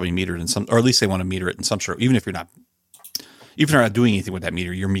mean, you're probably metered in some, or at least they want to meter it in some sort, even if you're not even if they're not doing anything with that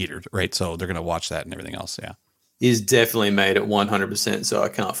meter, you're metered, right? So they're going to watch that and everything else. Yeah. Is definitely made at 100%, so I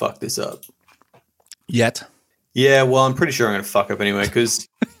can't fuck this up. Yet. Yeah, well, I'm pretty sure I'm going to fuck up anyway because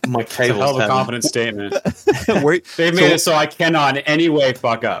my cables. Hell of a confident statement. Wait, they made it so I cannot in any way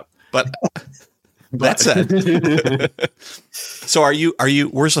fuck up. But that said, so are you?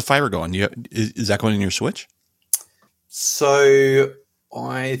 Where's the fiber going? Is that going in your switch? So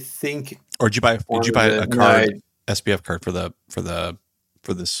I think. Or did you buy a card, SPF card for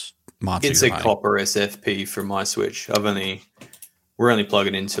this monster? It's a copper SFP for my switch. We're only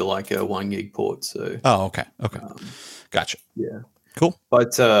plugging into like a 1 gig port. So. Oh, okay. Gotcha. Yeah. Cool.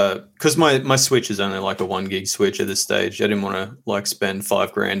 But because my switch is only like a 1 gig switch at this stage, I didn't want to like spend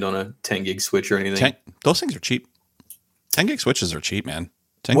 $5,000 on a 10 gig switch or anything. Those things are cheap. 10 gig switches are cheap, man.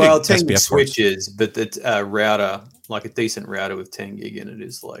 10 gig switches, but the router, like a decent router with 10 gig in it,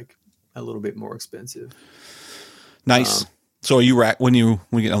 is like a little bit more expensive. Nice. So are you when you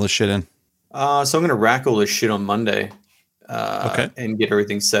get all this shit in? So I'm going to rack all this shit on Monday. And get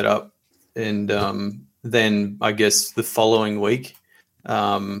everything set up, and then I guess the following week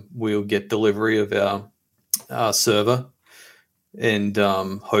we'll get delivery of our server, and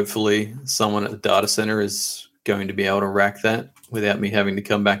hopefully someone at the data center is going to be able to rack that without me having to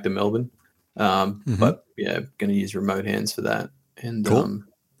come back to Melbourne. But yeah, going to use remote hands for that. And cool.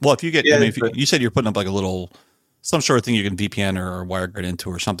 Well, if you get, you said you're putting up like a little. Some sort of thing you can VPN or WireGuard into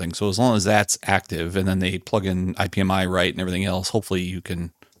or something. So as long as that's active and then they plug in IPMI right and everything else, hopefully you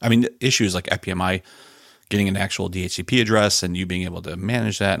can, issues like IPMI, getting an actual DHCP address and you being able to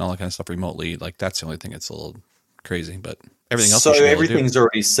manage that and all that kind of stuff remotely, like that's the only thing that's a little crazy, but everything else. So everything's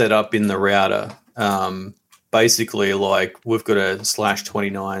already set up in the router. Basically like we've got a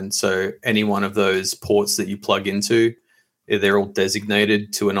 /29. So any one of those ports that you plug into, they're all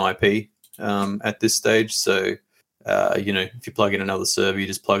designated to an IP at this stage. So, if you plug in another server, you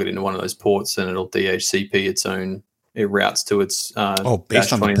just plug it into one of those ports and it'll DHCP its own. It routes to its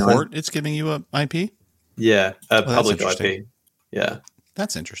based on the port, it's giving you a IP. Yeah, public IP. Yeah,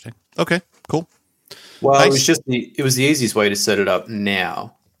 that's interesting. Okay, cool. Well, nice. It was the easiest way to set it up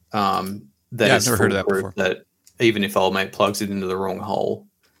now. I've never heard of that before. That even if old mate plugs it into the wrong hole.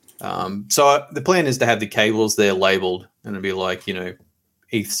 So the plan is to have the cables there labeled and it'll be like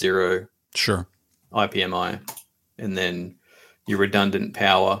ETH0, sure, IPMI. And then your redundant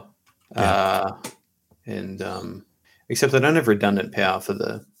power, except I don't have redundant power for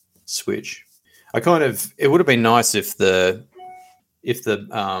the switch. It would have been nice if the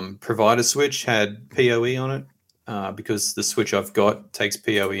provider switch had PoE on it, because the switch I've got takes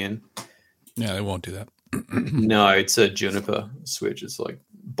PoE in. Yeah, they won't do that. No, it's a Juniper switch. It's like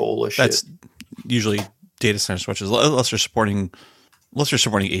ball of shit. That's usually data center switches, unless you're supporting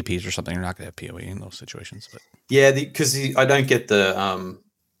APs or something, you're not going to have PoE in those situations. But yeah, because I don't get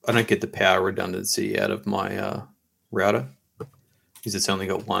the power redundancy out of my router because it's only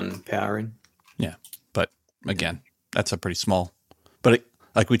got one power in. Yeah, but again, that's a pretty small. But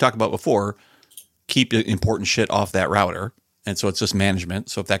like we talked about before, keep important shit off that router, and so it's just management.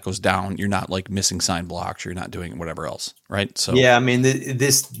 So if that goes down, you're not like missing sign blocks, or you're not doing whatever else, right? So yeah,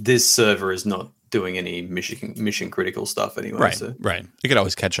 this server is not doing any mission critical stuff anyway. Right, so. right. You could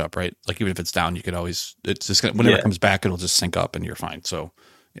always catch up, right? Like even if it's down, you could always. It's just whenever it comes back, it'll just sync up, and you're fine. So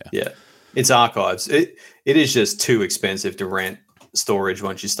yeah. It's archives. It is just too expensive to rent storage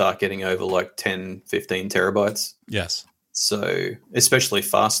once you start getting over like 10, 15 terabytes. Yes. So especially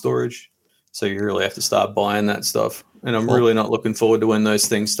fast storage. So you really have to start buying that stuff. And I'm really not looking forward to when those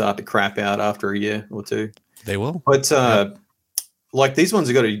things start to crap out after a year or two. They will. But like these ones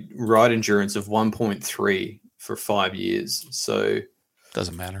have got a ride endurance of 1.3 for 5 years. So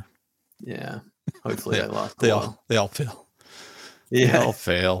doesn't matter. Yeah. Hopefully they last. They all fail. Yeah. They all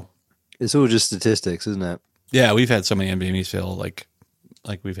fail. It's all just statistics, isn't it? Yeah, we've had so many NVMEs fail. Like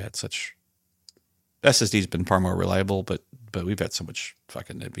we've had such. SSD's been far more reliable, but we've had so much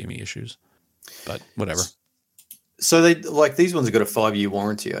fucking NVMe issues. But whatever. So they like these ones have got a 5-year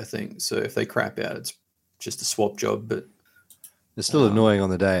warranty, I think. So if they crap out, it's just a swap job. But it's still annoying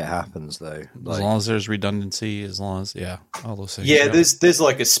on the day it happens, though. As long as there's redundancy, all those things. Yeah, there's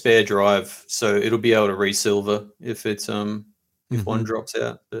like a spare drive, so it'll be able to resilver if it's if one drops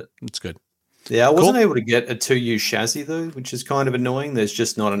out. But it's good. Yeah, I wasn't able to get a 2U chassis though, which is kind of annoying. There's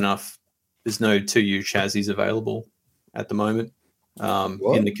just not enough. There's no 2U chassis available at the moment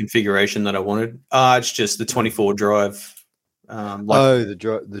in the configuration that I wanted. It's just the 24 drive.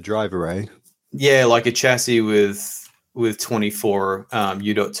 The drive array. Yeah, like a chassis with 24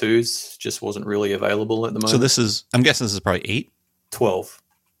 U.2s just wasn't really available at the moment. So I'm guessing this is probably 8? 12.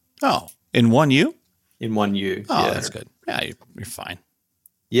 Oh, in 1U? In 1U. Oh, that's good. Yeah, you're fine.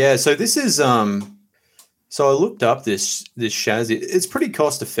 Yeah, so this is so I looked up this chassis. It's pretty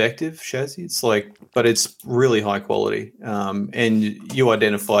cost effective chassis. It's like, but it's really high quality. And you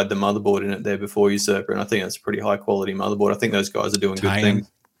identified the motherboard in it there before, Usurper, and I think that's a pretty high quality motherboard. I think those guys are doing good things.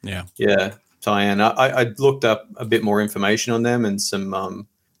 Yeah. Yeah, Tyan. I looked up a bit more information on them and some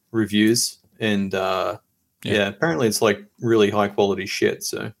reviews, and yeah, apparently it's like really high quality shit.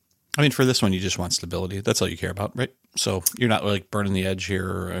 So I mean, for this one, you just want stability. That's all you care about, right? So you're not like burning the edge here,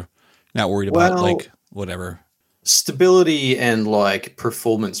 or not worried about like whatever. Stability and like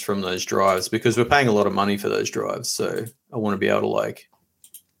performance from those drives, because we're paying a lot of money for those drives. So I want to be able to like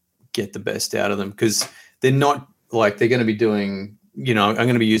get the best out of them, because they're not like, they're going to be doing, you know, I'm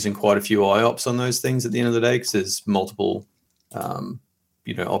going to be using quite a few IOPS on those things at the end of the day, because there's multiple,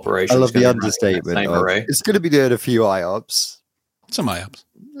 you know, operations. I love the understatement. It's going to be doing a few IOPS. Some IOPS.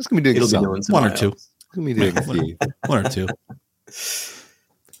 It's going to be doing some one IOPS. or two. It's going to be doing a few. One or two.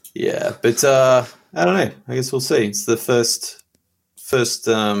 Yeah, but I don't know. I guess we'll see. It's the first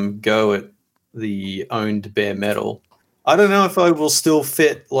go at the owned bare metal. I don't know if I will still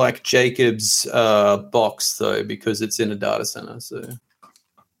fit like Jacob's box though, because it's in a data center. So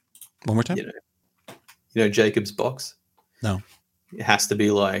one more time. You know Jacob's box. No, it has to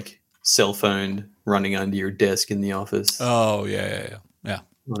be like cell phone running under your desk in the office. Oh yeah.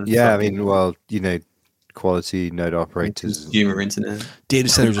 Yeah, I mean, well, you know, quality node operators, consumer internet, data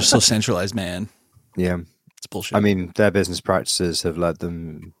centers are so centralized, man. Yeah, it's bullshit. I mean, their business practices have led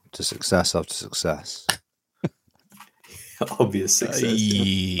them to success after success. Obvious success.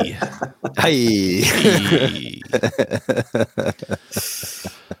 Hey.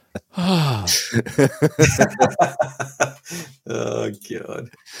 Oh God.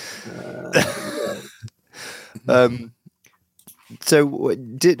 So what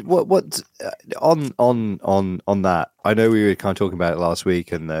on that? I know we were kind of talking about it last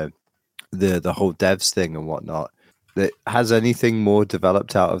week, and the whole devs thing and whatnot. Has anything more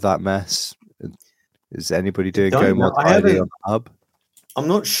developed out of that mess? Is anybody doing Go Mod Tidy on the hub? I'm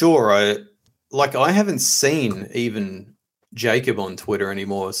not sure. I haven't seen even Jacob on Twitter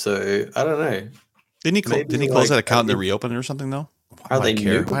anymore, so I don't know. Didn't he close that account and then reopen it or something though? Why did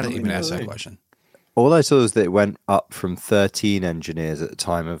I even ask that question? All I saw was that it went up from 13 engineers at the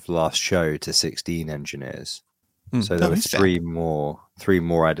time of last show to 16 engineers. So there were three more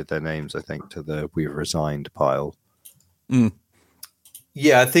added their names, I think, to the "we've resigned" pile.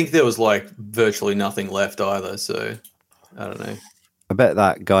 Yeah, I think there was like virtually nothing left either. So I don't know. I bet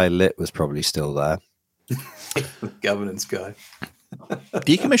that guy Lit was probably still there. Governance guy.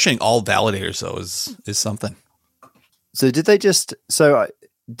 Decommissioning all validators though is something. So did they just? Because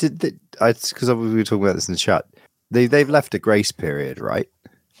we were talking about this in the chat. They've left a grace period, right?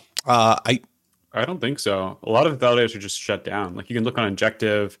 I don't think so. A lot of the validators are just shut down. Like you can look on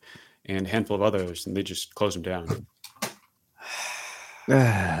Injective and a handful of others, and they just close them down.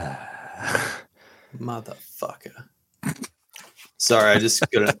 Motherfucker. Sorry, I just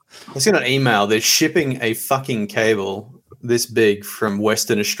got an email. They're shipping a fucking cable this big from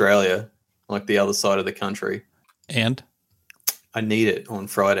Western Australia, like the other side of the country. And I need it on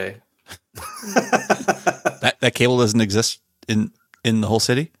Friday. That cable doesn't exist in the whole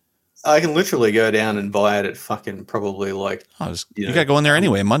city? I can literally go down and buy it at fucking probably like... you got to go in there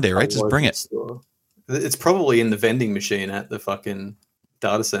anyway Monday, right? Just bring it. Store. It's probably in the vending machine at the fucking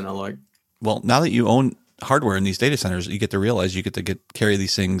data center. Like, well, now that you own hardware in these data centers, you get to realize you get to carry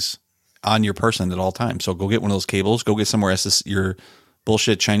these things on your person at all times. So go get one of those cables, go get somewhere your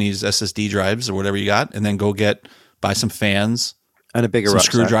bullshit Chinese SSD drives or whatever you got, and then buy some fans and a bigger some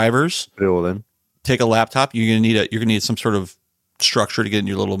screwdrivers. Put it all in. Take a laptop. You're gonna need some sort of structure to get in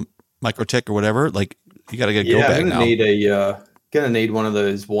your little MikroTik or whatever. Like you got to get a go bag now. Gonna need one of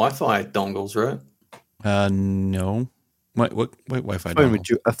those Wi-Fi dongles, right? No. What Wi-Fi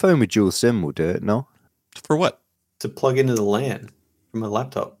dongle? A phone with dual SIM will do it. No. For what? To plug into the LAN from a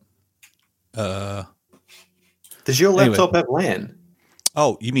laptop. Does your laptop have LAN?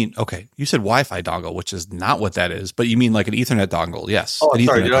 Oh, you mean, okay. You said Wi-Fi dongle, which is not what that is, but you mean like an Ethernet dongle. Yes. Oh,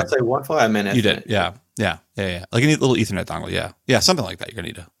 sorry. Did I say Wi-Fi? I meant Ethernet. You did. Yeah. Like a little Ethernet dongle. Yeah. Yeah. Something like that. You're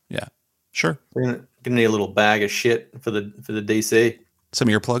going to need yeah. Sure. We're gonna need a little bag of shit for the DC. Some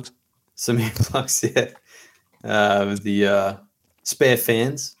earplugs. Yeah. The spare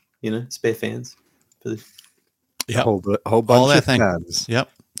fans. Spare fans. Yeah. Whole bunch all that of thing. fans. Yep.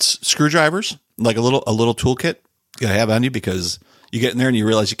 Screwdrivers, like a little toolkit you gotta have on you, because you get in there and you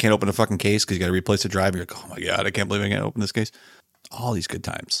realize you can't open a fucking case because you got to replace the drive. You're like, oh my God, I can't believe I can't open this case. All these good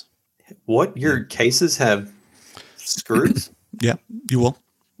times. What? Your cases have screws? Yeah, you will.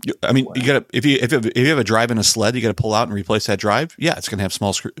 I mean, you got to if you have a drive in a sled, you got to pull out and replace that drive. Yeah, it's going to have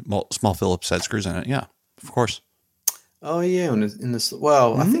small Phillips head screws in it. Yeah, of course. Oh yeah, in this.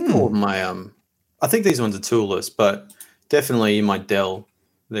 Well, I think all of my I think these ones are toolless, but definitely in my Dell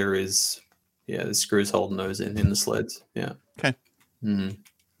there is the screws holding those in the sleds. Yeah. Okay.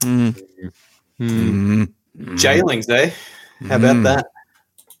 J-Links, eh? How about that?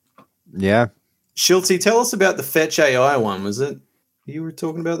 Yeah. Schultzy, tell us about the Fetch AI one. Was it you were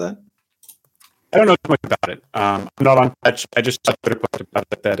talking about that? I don't know too much about it. I'm not on Fetch. I just saw Twitter post about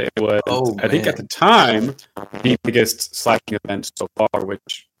it that it was, I think at the time, the biggest slashing event so far,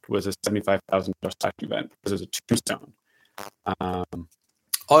 which was a $75,000 slashing event. This was a tombstone.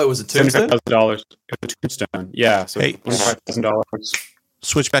 It was a tombstone? $75,000. It was a tombstone. Yeah, so $25,000.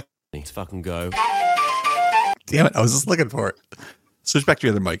 Switch back. Let's fucking go. Damn it, I was just looking for it. Switch back to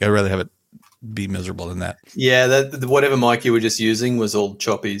your other mic. I'd rather have it be miserable than that. Yeah, that whatever mic you were just using was all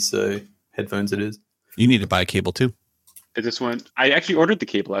choppy, so headphones it is. You need to buy a cable too. This one, I actually ordered the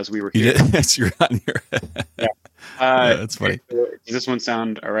cable as we were here. You did? Yes, you're on here. Yeah. That's funny. Does this one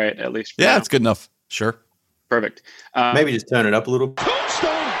sound all right, at least? Yeah, it's good enough. Sure. Perfect. Maybe just turn it up a little.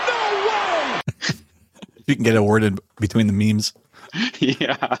 If you can get a word in between the memes.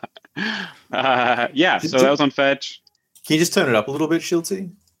 Yeah. So that was on Fetch. Can you just turn it up a little bit,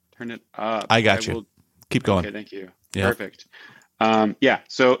 Schultzy? Turn it up. I got you. Keep going. Okay, thank you. Yeah. Perfect.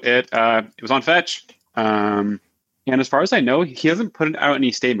 So it was on Fetch. And as far as I know, he hasn't put out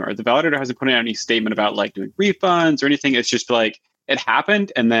any statement, or the validator hasn't put out any statement about like doing refunds or anything. It's just like it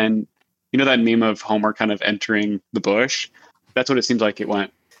happened, and then you know that meme of Homer kind of entering the bush? That's what it seems like it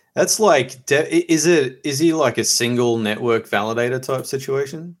went. That's like, is he like a single network validator type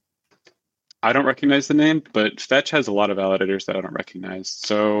situation? I don't recognize the name, but Fetch has a lot of validators that I don't recognize.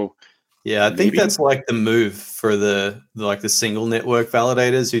 So yeah, I think that's like the move for the single network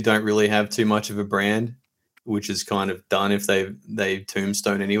validators who don't really have too much of a brand, which is kind of done if they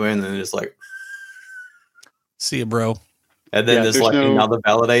tombstone anyway, and then they're just like, see you, bro. And then there's like another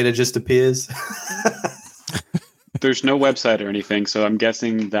validator just appears. There's no website or anything, so I'm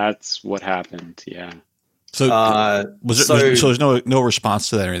guessing that's what happened. Yeah. So there's no response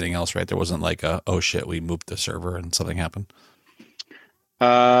to that or anything else, right? There wasn't like oh shit, we moved the server and something happened.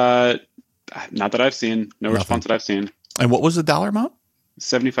 Not that I've seen. No response that I've seen. And what was the dollar amount?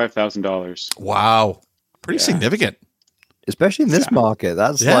 $75,000. Wow, pretty significant, especially in this market.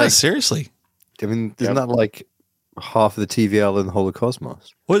 That's seriously. I mean, isn't that like half of the TVL in the whole of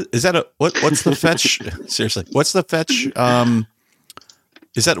Cosmos? What is that? What's the fetch? Seriously, what's the fetch?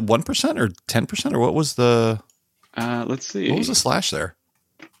 Is that 1% or 10% or what was the? Let's see. What was the slash there?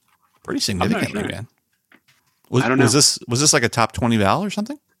 Pretty significantly, man. I don't know. Was this like a top 20 val or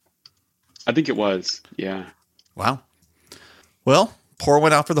something? I think it was. Yeah. Wow. Well, pour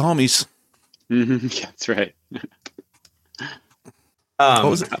one out for the homies. Mm-hmm. Yeah, that's right.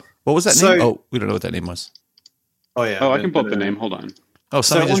 What was that name? Oh, we don't know what that name was. Oh yeah. Oh, I can pull up the name. Hold on. Oh,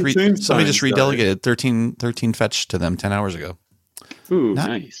 somebody just redelegated 13 fetch to them 10 hours ago. Ooh,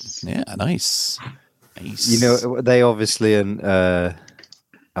 nice. Yeah, nice. You know, they obviously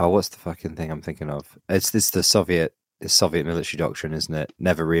what's the fucking thing I'm thinking of? It's the Soviet military doctrine, isn't it?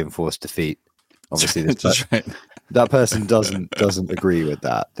 Never reinforce defeat. Obviously, that person doesn't agree with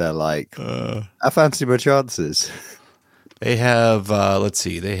that. They're like, I fancy my chances. They have let's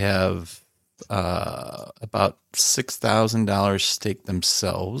see, they have about $6,000 staked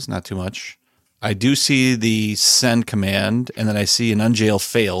themselves. Not too much. I do see the send command, and then I see an unjail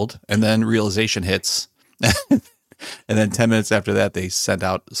failed, and then realization hits, and then 10 minutes after that, they sent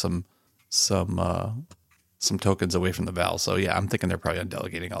out some tokens away from the val. So yeah, I'm thinking they're probably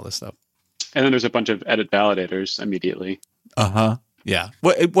undelegating all this stuff. And then there's a bunch of edit validators immediately. Yeah.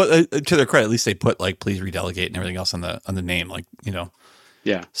 What to their credit, at least they put like please redelegate and everything else on the name, like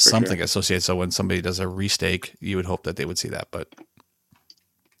yeah, something associated. So when somebody does a restake, you would hope that they would see that. But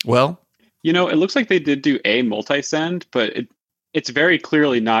well. It looks like they did do a multi-send, but it's very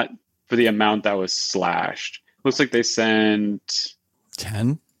clearly not for the amount that was slashed. Looks like they sent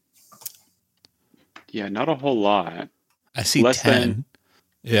 10. Yeah, not a whole lot. I see less 10.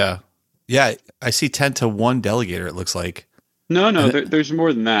 Yeah. I see 10 to one delegator. It looks like. No, there's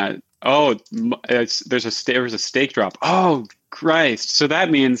more than that. Oh, there was a stake drop. Oh, Christ! So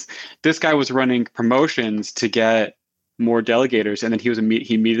that means this guy was running promotions to get more delegators, and then he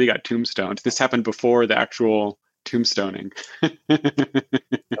immediately got tombstoned. This happened before the actual tombstoning.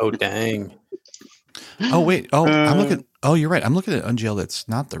 Oh dang! Oh wait! Oh, I'm looking. Oh, you're right. I'm looking at Unjail. That's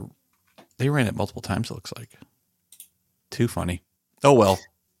not the. They ran it multiple times. It looks like. Too funny. Oh well.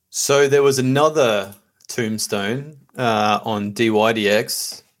 So there was another tombstone on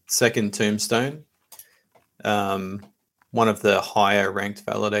DYDX second Tombstone. One of the higher ranked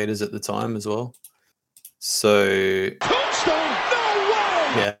validators at the time as well. So Tombstone, no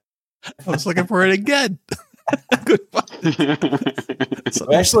way! yeah. I was looking for it again. Good.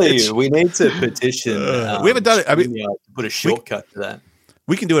 Actually, we need to petition. We haven't done it. I mean, to put a shortcut to that.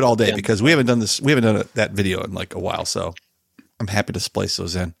 We can do it all day because we haven't done this. We haven't done that video in like a while. So I'm happy to splice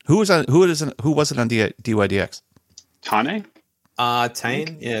those in. Who was it on DYDX? Tane?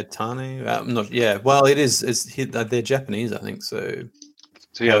 Tane, yeah, Tane. I'm not. Yeah, well, it is. They're Japanese, I think. So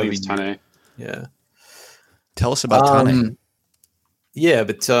yeah, I think it's Tane. Yeah. Tell us about Tane. Yeah,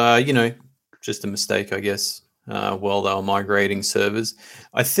 but just a mistake, I guess. While they were migrating servers,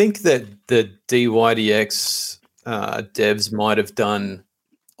 I think that the DYDX devs might have done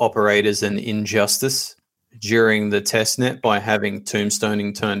operators an injustice during the testnet by having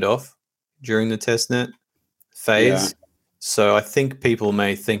tombstoning turned off during the testnet phase. Yeah. So I think people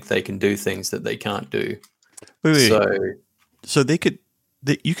may think they can do things that they can't do. Wait. So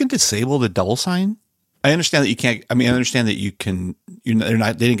you can disable the double sign. I understand that you can't. I mean, I understand that you can. They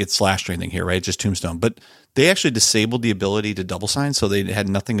didn't get slashed or anything here, right? Just tombstone, but they actually disabled the ability to double sign, so they had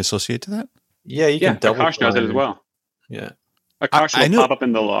nothing associated to that. Yeah, you can double. Akash does it as well. Yeah, Akash will pop up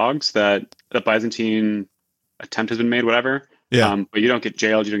in the logs that the Byzantine attempt has been made, whatever. Yeah, but you don't get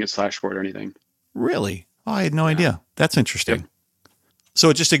jailed, you don't get slashed for it or anything. Really? Oh, I had no idea. That's interesting. Yep. So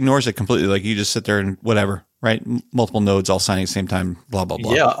it just ignores it completely. Like you just sit there and whatever, right? Multiple nodes all signing at the same time. Blah blah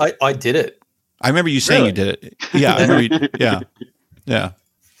blah. Yeah, I did it. I remember you saying you did it. Yeah, I remember. Yeah.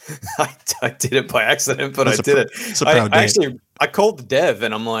 I did it by accident, but I did it. It's a proud day. I called the dev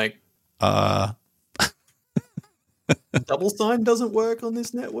and I'm like, double sign doesn't work on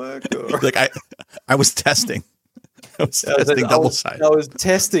this network. Or? Like I was testing. I was testing double sign. I was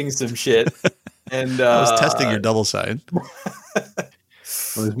testing some shit, and I was testing your double sign. I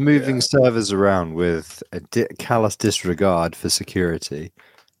was moving servers around with a callous disregard for security.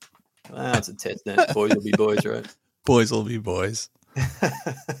 Well, it's a testnet. Boys will be boys, right? Boys will be boys.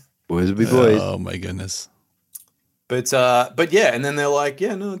 Boys will be boys. Oh my goodness. But yeah, and then they're like,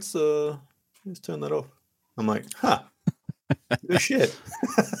 yeah, no, let's turn that off. I'm like, huh. Good shit.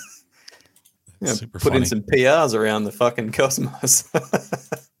 Super put funny. in some PRs around the fucking cosmos.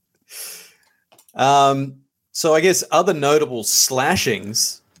 So I guess other notable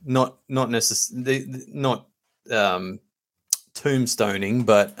slashings, not necessarily not tombstoning,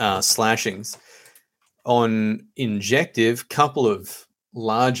 but slashings on Injective. Couple of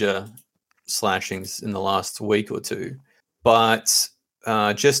larger slashings in the last week or two, but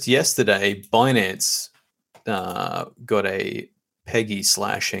just yesterday, Binance got a Peggy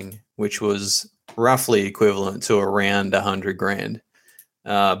slashing, which was roughly equivalent to around 100 grand,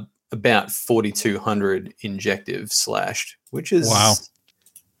 about 4,200 Injective slashed, which is wow.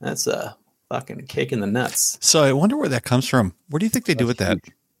 That's a fucking kick in the nuts. So I wonder where that comes from. What do you think they do with that?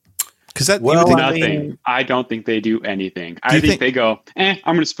 Because nothing. I don't think they do anything. I think they go, I'm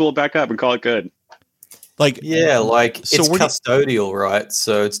going to spool it back up and call it good. Like, yeah, like so it's custodial, right?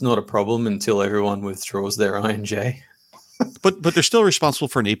 So it's not a problem until everyone withdraws their INJ. But they're still responsible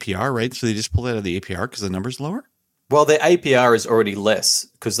for an APR, right? So they just pull that out of the APR because the number's lower? Well, their APR is already less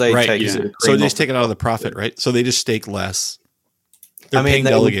because they take so they just take it out of the profit, right? So they just stake less. They're paying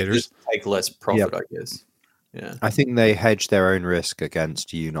delegators. Take less profit, I guess. Yeah. I think they hedge their own risk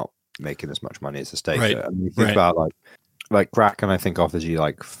against you not making as much money as a staker. Right. I mean, you think about like Kraken, I think offers you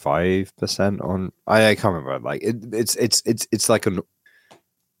like 5% on. I can't remember. Like it's like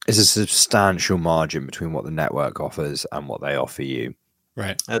it's a substantial margin between what the network offers and what they offer you.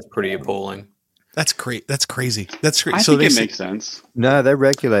 Right. That's pretty appalling. That's great. That's crazy. That's crazy. I think it makes sense. No, they're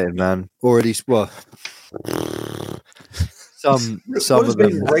regulated, man. Or at least, well, some of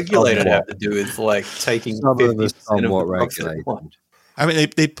them regulated have to do with like taking some of them are 50% somewhat of the regulated. I mean,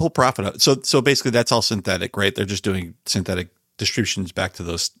 they pull profit out. So basically, that's all synthetic, right? They're just doing synthetic distributions back to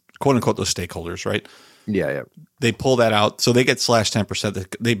those quote unquote those stakeholders, right? Yeah. They pull that out, so they get slashed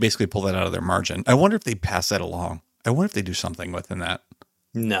 10%. They basically pull that out of their margin. I wonder if they pass that along. I wonder if they do something within that.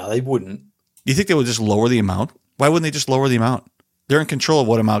 No, they wouldn't. You think they would just lower the amount? Why wouldn't they just lower the amount? They're in control of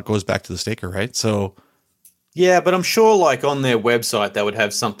what amount goes back to the staker, right? So, yeah, but I'm sure like on their website they would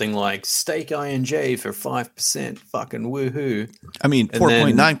have something like stake INJ for 5%. Fucking woohoo! I mean,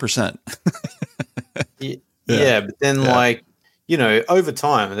 4.9%. Yeah, but then like over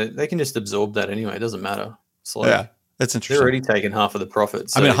time they can just absorb that anyway. It doesn't matter. It's like, that's interesting. They're already taking half of the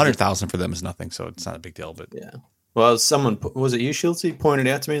profits. So I mean, 100,000 for them is nothing, so it's not a big deal. But yeah. Well, someone was it you, Shieldsy, pointed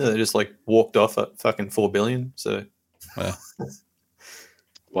out to me that they just like walked off at fucking $4 billion. So,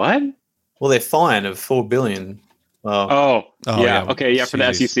 what? Well, their fine of $4 billion Oh, yeah. Okay, yeah, for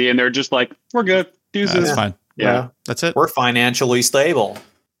the SEC, and they're just like, we're good. That's fine. Yeah, that's it. We're financially stable.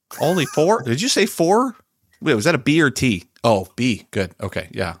 Only 4? Did you say 4? Wait, was that a B or T? Oh, B. Good. Okay,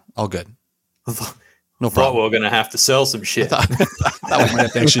 yeah, all good. No Thought problem. we were going to have to sell some shit. Thought we might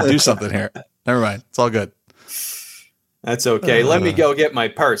have to actually do something here. Never mind. It's all good. That's okay. Let me go get my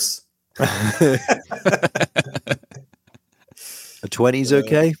purse. A 20's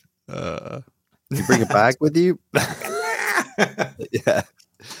okay? You bring a bag with you? Yeah.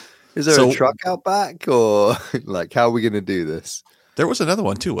 Is there a truck out back, or like how are we going to do this? There was another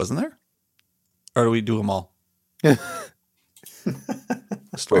one too, wasn't there? Or do we do them all? Wait,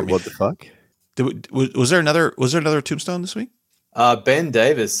 what the fuck? Was there another Tombstone this week? Ben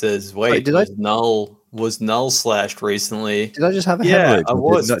Davis says, "Wait, was Null slashed recently?" Did I just have a hemorrhage? I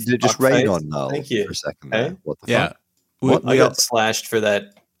was. Did it just rain on Null? Thank you. For a second. Hey? What the fuck? I got slashed for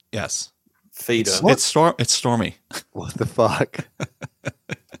that. Yes. Feeder. It's stormy. What the fuck?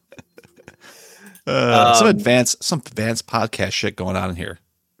 Some advanced podcast shit going on in here.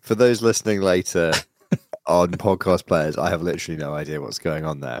 For those listening later on podcast players, I have literally no idea what's going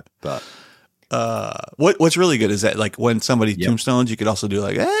on there. But what's really good is that like when somebody tombstones, you could also do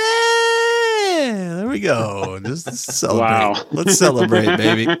like, hey, there we go. Just celebrate. Wow. Let's celebrate,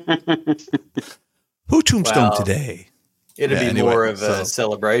 baby. Who tombstoned today? It'd be more of a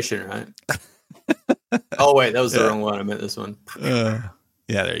celebration, right? Oh wait, that was the wrong one. I meant this one. Yeah,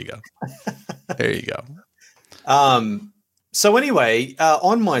 there you go. There you go. So anyway,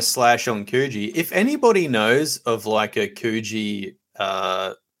 on my slash on Kuji, if anybody knows of like a Kuji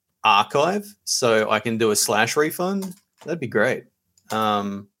archive, so I can do a slash refund, that'd be great.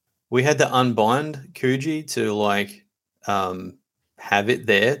 We had to unbind Kuji to like have it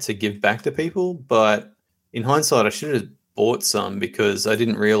there to give back to people, but in hindsight, I should have bought some because I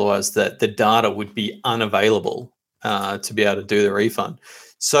didn't realize that the data would be unavailable to be able to do the refund.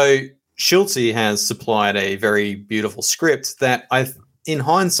 So Schultze has supplied a very beautiful script that I, in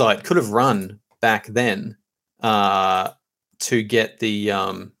hindsight, could have run back then to get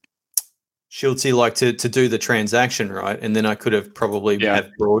the Schultze like to do the transaction, right? And then I could have probably have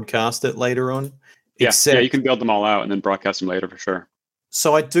broadcast it later on. Yeah, you can build them all out and then broadcast them later for sure.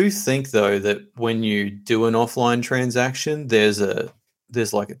 So I do think though that when you do an offline transaction, there's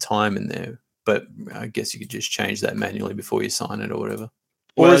like a time in there, but I guess you could just change that manually before you sign it or whatever.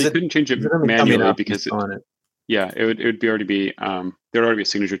 Well, you couldn't change it manually because it would already be there'd already be a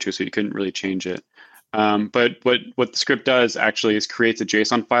signature too, so you couldn't really change it. But what the script does actually is creates a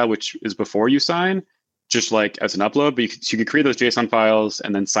JSON file which is before you sign, just like as an upload. But you can create those JSON files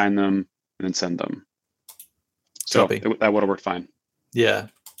and then sign them and then send them. So that would have worked fine. Yeah,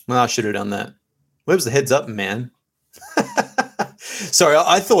 well, I should have done that. Where was the heads up, man? Sorry,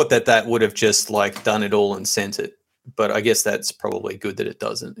 I thought that would have just like done it all and sent it. But I guess that's probably good that it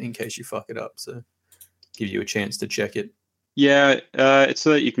doesn't in case you fuck it up. So give you a chance to check it. Yeah, it's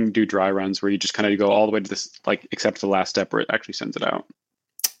so that you can do dry runs where you just kind of go all the way to this, like, except for the last step where it actually sends it out.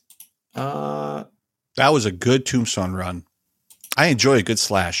 That was a good Tombstone run. I enjoy a good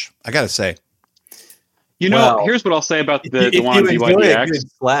slash, I got to say. Here's what I'll say about the one on BYDX.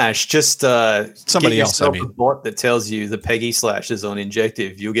 Slash, just somebody else. A bot that tells you the Peggy slashes on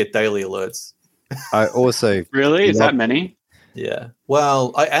Injective. You'll get daily alerts. I also really is that many? Yeah.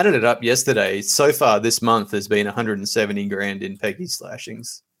 Well, I added it up yesterday. So far this month, there's been 170 grand in Peggy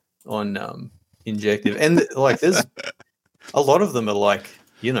slashings on Injective, and like there's a lot of them are like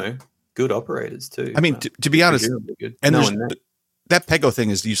good operators too. I mean, to be honest, and that Pego thing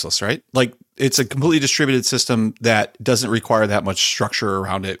is useless, right? Like it's a completely distributed system that doesn't require that much structure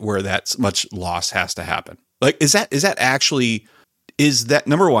around it where that much loss has to happen. Like, is that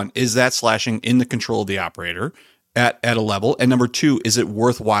number one, is that slashing in the control of the operator at a level? And number two, is it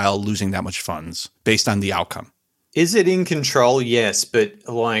worthwhile losing that much funds based on the outcome? Is it in control? Yes. But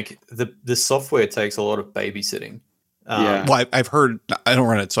like the software takes a lot of babysitting. Well, I've heard, I don't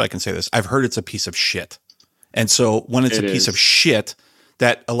run it, so I can say this. I've heard it's a piece of shit. And so when it's a piece of shit,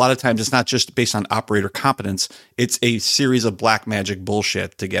 that a lot of times it's not just based on operator competence, it's a series of black magic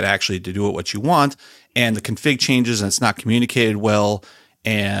bullshit to get actually to do it what you want. And the config changes and it's not communicated well.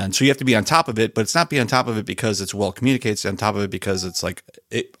 And so you have to be on top of it, but it's not be on top of it because it's well communicated. It's on top of it because it's like,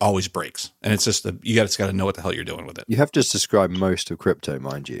 it always breaks. And it's just, you got to know what the hell you're doing with it. You have just described most of crypto,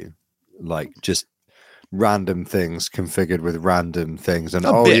 mind you. Like just random things configured with random things, and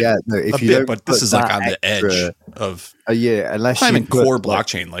if you don't, but this is like on the edge of unless I'm in core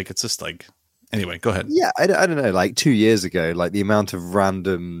blockchain, like it's just like anyway. Go ahead. Yeah, I don't know. Like 2 years ago, like the amount of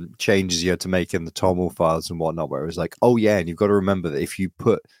random changes you had to make in the TOML files and whatnot, where it was like, and you've got to remember that if you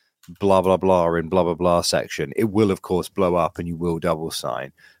put blah blah blah in blah blah blah section, it will of course blow up and you will double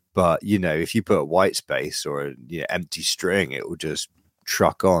sign. But if you put a white space or a empty string, it will just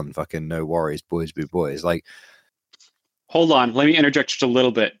truck on. Fucking no worries, boys be boys. Like, hold on, let me interject just a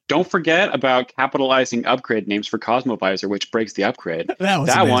little bit. Don't forget about capitalizing upgrade names for Cosmovisor, which breaks the upgrade.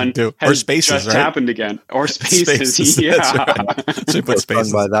 that one too. Or spaces, just happened again. Or spaces. Yeah. Right. So we put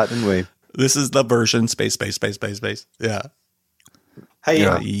spaces by that, didn't we? This is the version space. Yeah.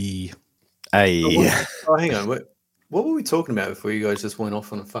 Hey. Hey. Oh, hang on. What were we talking about before you guys just went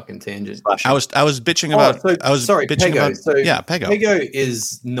off on a fucking tangent? I was bitching about. Pego. Pego. Pego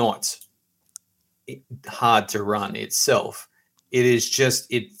is not hard to run itself. It is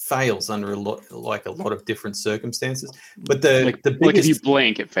just it fails under a lot of different circumstances. But the biggest, like if you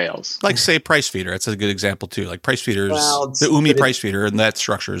blink, it fails. Like say Price Feeder. That's a good example too. Like Price Feeders, the UMI Price Feeder, and that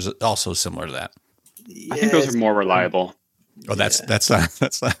structure is also similar to that. I think those are more reliable. Oh, that's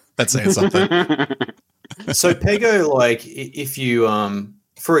saying something. So Pego, like if you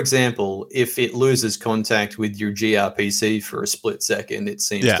for example, if it loses contact with your gRPC for a split second, it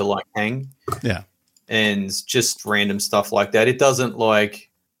seems to like hang. Yeah. And just random stuff like that. It doesn't like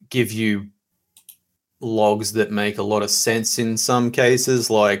give you logs that make a lot of sense in some cases.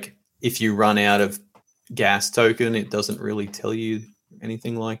 Like if you run out of gas token, it doesn't really tell you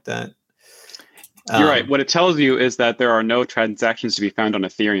anything like that. You're right. What it tells you is that there are no transactions to be found on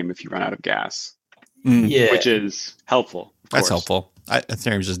Ethereum if you run out of gas. Yeah. Which is helpful. That's helpful.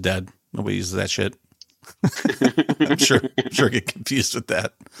 Ethereum's just dead. Nobody uses that shit. I'm sure I get confused with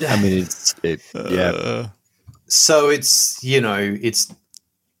that. I mean, So it's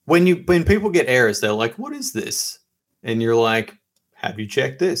when people get errors, they're like, "What is this?" And you're like, "Have you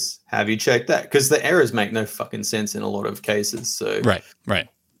checked this? Have you checked that?" Because the errors make no fucking sense in a lot of cases. So right.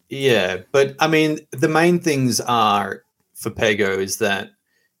 Yeah, but I mean, the main things are for Pego is that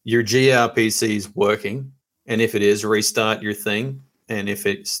your gRPC is working, and if it is, restart your thing. And if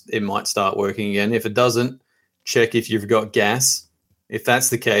it might start working again. If it doesn't, check if you've got gas. If that's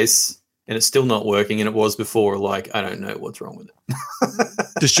the case and it's still not working and it was before, like, I don't know what's wrong with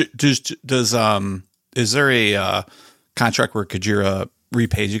it. Is there a contract where Kujira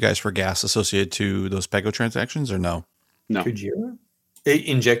repays you guys for gas associated to those Pego transactions or no? No. Kujira?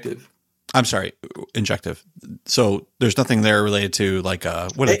 Injective. I'm sorry, Injective. So there's nothing there related to like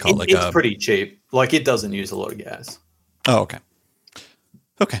what do they call it? It's pretty cheap. Like it doesn't use a lot of gas. Oh, okay.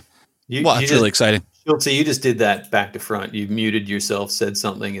 Okay. That's really exciting. Schultz, you just did that back to front. You muted yourself, said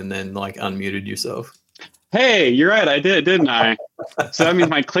something, and then like unmuted yourself. Hey, you're right. I did, didn't I? So that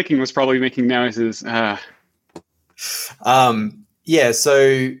means my clicking was probably making noises. Yeah.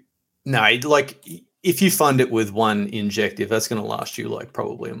 So no, like if you fund it with one injective, that's going to last you like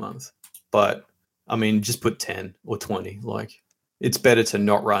probably a month. But I mean, just put 10 or 20. Like it's better to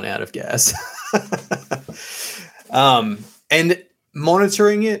not run out of gas. And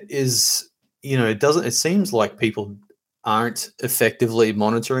monitoring it is, it seems like people aren't effectively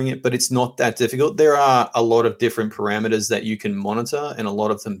monitoring it, but it's not that difficult. There are a lot of different parameters that you can monitor, and a lot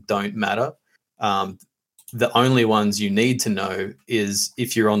of them don't matter. The only ones you need to know is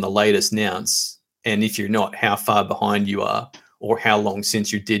if you're on the latest nonce, and if you're not, how far behind you are, or how long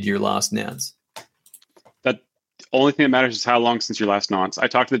since you did your last nonce. Only thing that matters is how long since your last nonce. I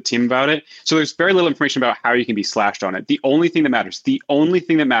talked to the team about it. So there's very little information about how you can be slashed on it. The only thing that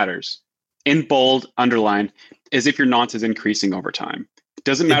matters in bold, underline, is if your nonce is increasing over time. It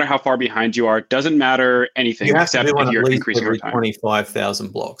doesn't matter how far behind you are. It doesn't matter anything except if you're increasing over time.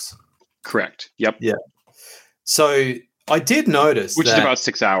 25,000 blocks. Correct. Yep. Yeah. So I did notice which is about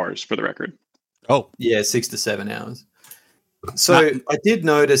 6 hours for the record. Oh. Yeah, 6 to 7 hours. So I did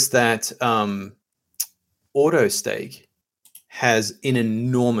notice that AutoStake has an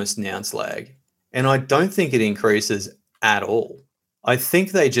enormous nonce lag, and I don't think it increases at all. I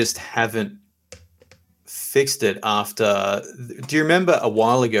think they just haven't fixed it after. Do you remember a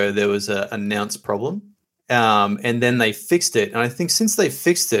while ago there was a nonce problem, and then they fixed it? And I think since they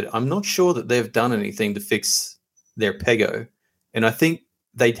fixed it, I'm not sure that they've done anything to fix their Pego, and I think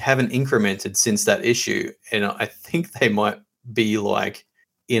they haven't incremented since that issue. And I think they might be like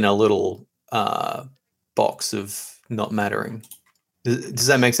in a little box of not mattering. Does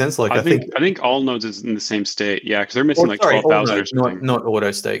that make sense? Like I think all nodes is in the same state. Yeah, because they're missing 12,000 or something. Not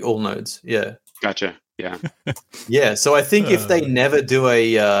AutoStake, all nodes. Yeah. Gotcha. Yeah. Yeah. So I think if they never do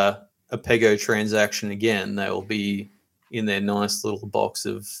a Pego transaction again, they will be in their nice little box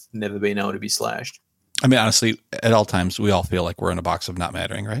of never being able to be slashed. I mean, honestly, at all times, we all feel like we're in a box of not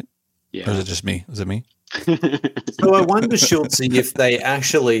mattering, right? Yeah. Or is it just me? Is it me? So I wonder, Schultz, if they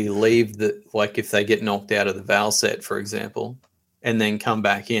actually leave if they get knocked out of the val set, for example, and then come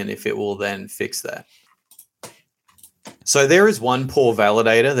back in if it will then fix that. So there is one poor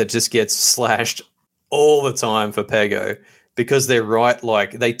validator that just gets slashed all the time for Pego because they're right,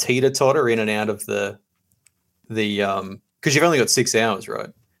 like they teeter-totter in and out of the because you've only got 6 hours, right?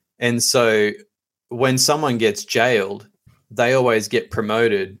 And so when someone gets jailed, they always get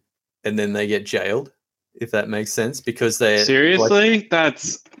promoted and then they get jailed, if that makes sense, because they're seriously like,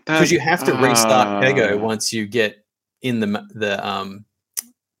 that's because you have to restart Pego once you get in the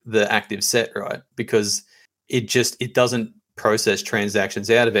active set, right? Because it doesn't process transactions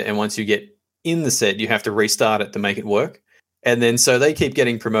out of it, and once you get in the set, you have to restart it to make it work. And then so they keep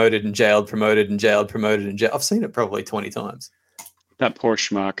getting promoted and jailed, promoted and jailed, promoted and jailed. I've seen it probably 20 times. That poor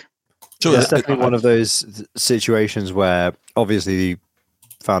schmuck. So it's definitely one of those situations where obviously the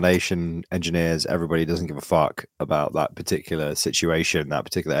foundation engineers, everybody doesn't give a fuck about that particular situation, that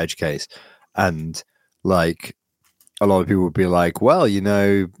particular edge case. And like a lot of people would be like, well, you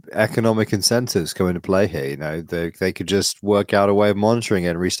know, economic incentives come into play here. You know, they could just work out a way of monitoring it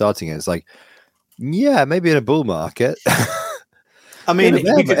and restarting it. It's like, yeah, maybe in a bull market. I mean,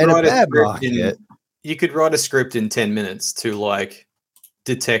 you could write a script in 10 minutes to like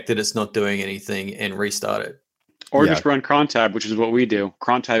detect that it's not doing anything and restart it. Or just run cron-tab, which is what we do.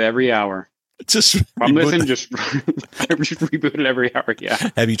 Cron-tab every hour. Just reboot it every hour. Yeah.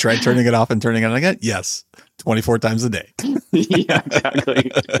 Have you tried turning it off and turning it on again? Yes. 24 times a day. Yeah,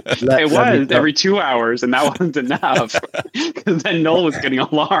 exactly. It was every 2 hours, and that wasn't enough because then Noel was getting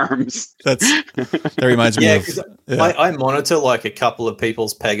alarms. That reminds me of. Yeah. I monitor like a couple of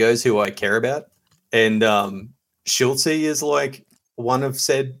people's Pegos who I care about, and Schultze is like one of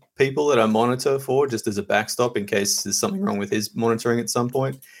said people that I monitor for just as a backstop in case there's something wrong with his monitoring at some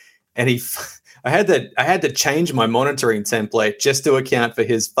point. And I had to change my monitoring template just to account for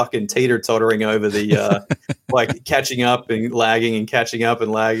his fucking teeter-tottering over the like catching up and lagging and catching up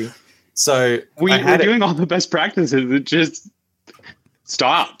and lagging. So we're doing all the best practices. It just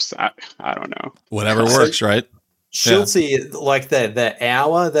stops. I don't know. Whatever works, right? Schultze, like the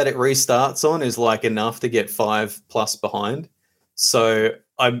hour that it restarts on is like enough to get 5+ behind. So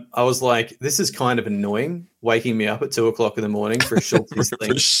I was like, this is kind of annoying, waking me up at 2:00 in the morning for Schultze's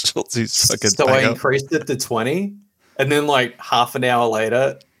thing. So I increased it to 20, and then like half an hour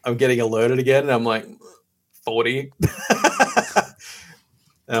later, I'm getting alerted again, and I'm like 40.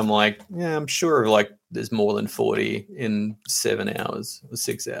 And I'm like, yeah, I'm sure like there's more than 40 in 7 hours or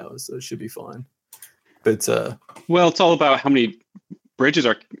 6 hours, so it should be fine. But well, it's all about how many bridges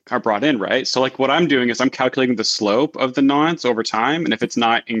are brought in, right? So like what I'm doing is I'm calculating the slope of the nonce over time, and if it's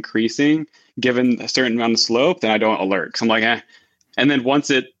not increasing given a certain amount of slope, then I don't alert because I'm like, eh. And then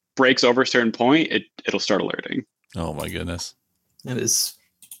once it breaks over a certain point, it'll start alerting. Oh my goodness, it's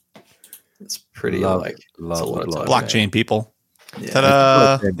pretty it's a lot of time. Blockchain people. Yeah.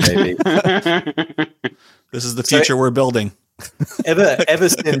 Ta-da! This is the future we're building. Ever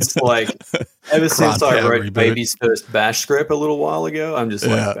since I wrote Baby's first bash script a little while ago, I'm just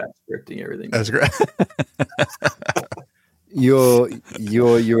like bash scripting everything. That's great. You're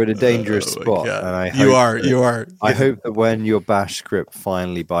at a dangerous spot, and you are. I hope that when your bash script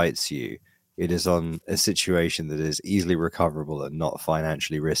finally bites you, it is on a situation that is easily recoverable and not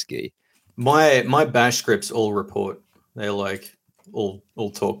financially risky. My bash scripts all report. They're like all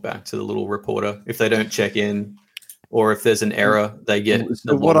talk back to the little reporter if they don't check in. Or if there's an error, they get.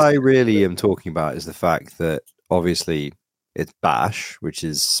 So what I really am talking about is the fact that obviously it's bash, which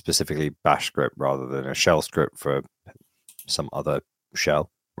is specifically bash script rather than a shell script for some other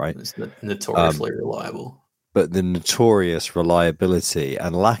shell, right? It's notoriously reliable. But the notorious reliability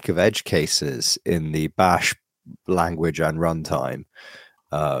and lack of edge cases in the bash language and runtime,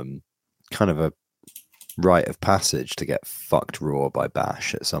 kind of a rite of passage to get fucked raw by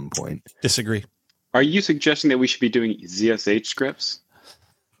bash at some point. Disagree. Are you suggesting that we should be doing ZSH scripts?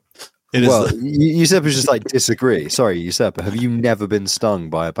 Giuseppe was just like, disagree. Sorry, Giuseppe, have you never been stung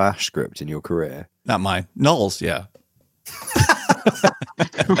by a bash script in your career? Not mine. Null's, yeah.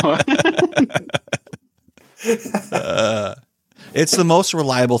 It's the most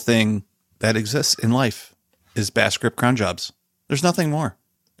reliable thing that exists in life is bash script cron jobs. There's nothing more.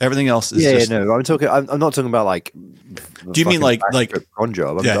 Everything else is just... no. I'm not talking about like. Do you mean like cron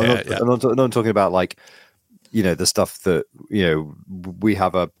job? I'm not talking about like, you know, the stuff that, you know, we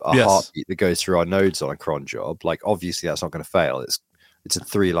have a heartbeat that goes through our nodes on a cron job. Like, obviously, that's not going to fail. It's a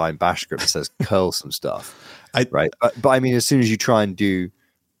 3-line bash script that says curl some stuff, right? But I mean, as soon as you try and do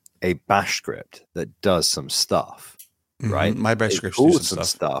a bash script that does some stuff, right? My bash script does some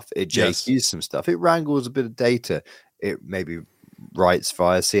stuff. It JQs some stuff. It wrangles a bit of data. It maybe writes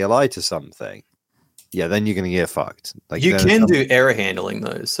via CLI to something. yeah, then you're going to get fucked. Like you can do error handling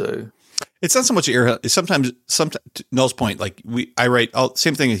though, so it's not so much error. Sometimes to Noel's point, like I write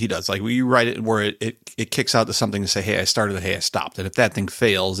same thing as he does. Like we write it where it kicks out to something to say, hey, I started it, hey, I stopped. And if that thing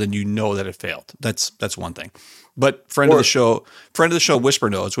fails, then you know that it failed. That's one thing. But friend of the show, Whisper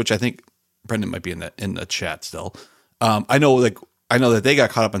Nodes, which I think Brendan might be in the chat still. I know that they got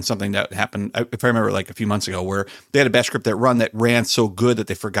caught up on something that happened, if I remember, like a few months ago, where they had a bash script that ran so good that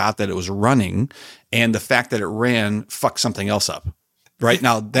they forgot that it was running, and the fact that it ran fucked something else up. Right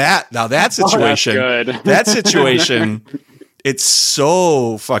now, that situation, that situation, it's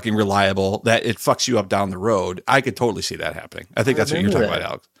so fucking reliable that it fucks you up down the road. I could totally see that happening. I think that's what you're talking about,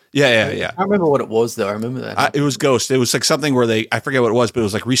 Alex. Yeah. I remember what it was, though. I remember that. It was Ghost. It was like something where I forget what it was, but it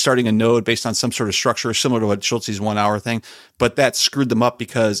was like restarting a node based on some sort of structure similar to what Schultz's 1 hour thing. But that screwed them up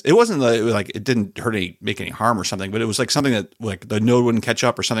because it wasn't like it didn't make any harm or something, but it was like something that like the node wouldn't catch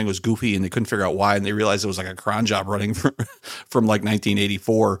up or something was goofy and they couldn't figure out why. And they realized it was like a cron job running from like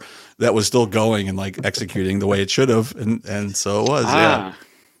 1984 that was still going and like executing the way it should have. And so it was, yeah.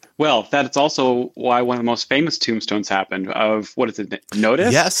 Well, that's also why one of the most famous tombstones happened of, what is it,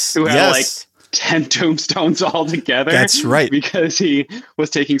 Notice? Yes. Who had like 10 tombstones all together. That's right. Because he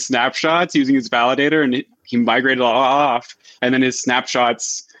was taking snapshots using his validator and he migrated all off. And then his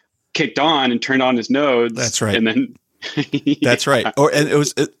snapshots kicked on and turned on his nodes. That's right. And then That's right. And it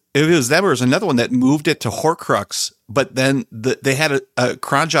was that was another one that moved it to Horcrux, but then they had a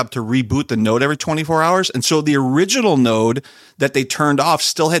cron job to reboot the node every 24 hours, and so the original node that they turned off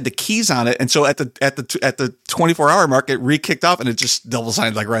still had the keys on it, and so at the 24-hour mark, it re-kicked off, and it just double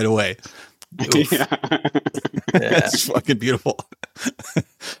signed like right away. Yeah. It's fucking beautiful.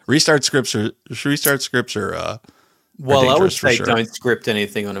 Restart scripts are well, I would say sure. Don't script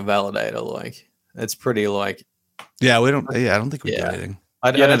anything on a validator. Like that's pretty like. Yeah, we don't. Yeah, I don't think we do anything.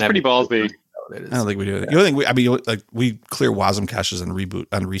 That's pretty ballsy. I don't think we do anything. We clear WASM caches and reboot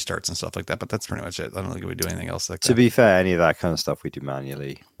and restarts and stuff like that, but that's pretty much it. I don't think we do anything else like that. To be fair, any of that kind of stuff we do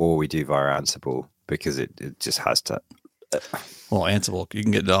manually or we do via Ansible because it just has to. Well, Ansible, you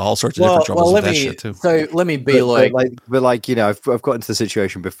can get all sorts of different troubles with that shit too. So let me be but you know, I've got into the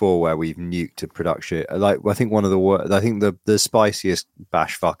situation before where we've nuked a production. Like I think the spiciest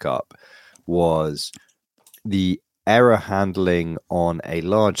bash fuck up was the error handling on a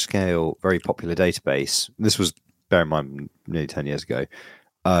large scale, very popular database. This was, bear in mind, nearly 10 years ago.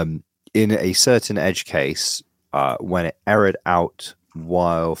 In a certain edge case, when it errored out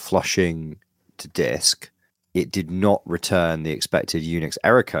while flushing to disk, it did not return the expected Unix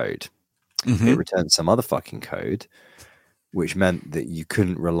error code. Mm-hmm. It returned some other fucking code, which meant that you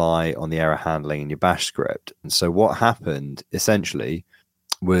couldn't rely on the error handling in your bash script. And so what happened essentially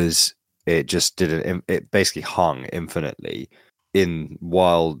was it just it basically hung infinitely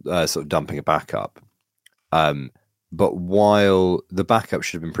while sort of dumping a backup. But while the backup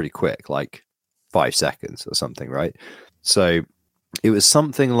should have been pretty quick, like 5 seconds or something, right? So it was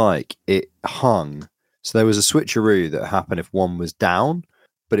something like it hung. So there was a switcheroo that happened if one was down,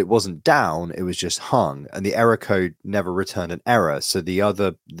 but it wasn't down, it was just hung, and the error code never returned an error. So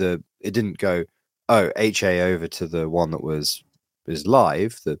it didn't go, HA over to the one that was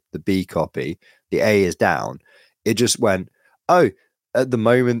live, the B copy, the A is down. It just went, at the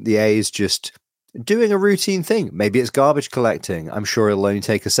moment the A is just doing a routine thing. Maybe it's garbage collecting. I'm sure it'll only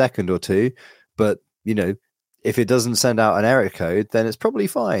take a second or two, but you know, if it doesn't send out an error code, then it's probably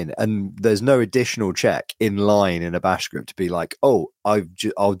fine. And there's no additional check in line in a bash script to be like, I'll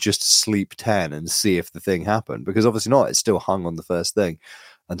just sleep 10 and see if the thing happened, because obviously not. It's still hung on the first thing,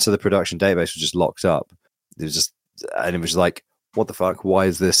 and so the production database was just locked up. It was like, what the fuck? Why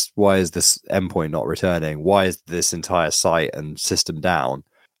is this endpoint not returning? Why is this entire site and system down?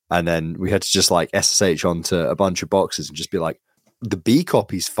 And then we had to just like SSH onto a bunch of boxes and just be like, the B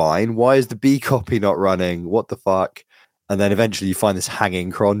copy's fine. Why is the B copy not running? What the fuck? And then eventually you find this hanging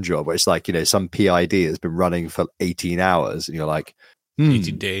cron job where it's like, you know, some PID has been running for 18 hours and you're like,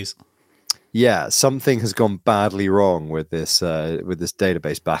 18 days. Yeah, something has gone badly wrong with this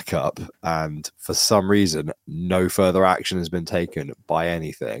database backup, and for some reason, no further action has been taken by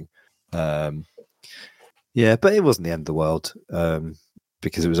anything. Yeah, but it wasn't the end of the world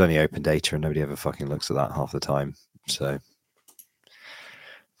because it was only open data and nobody ever fucking looks at that half the time. So,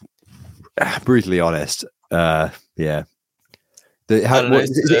 brutally honest, yeah.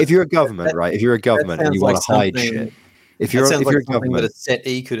 If you're a government, right? If you're a government and you want to hide shit. If you're a government, that a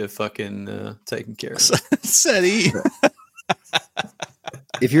SETI could have fucking taken care of. SETI.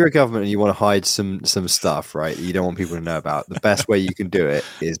 If you're a government and you want to hide some stuff, right, that you don't want people to know about, the best way you can do it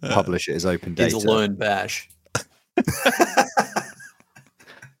is publish it as open data. It's learn bash.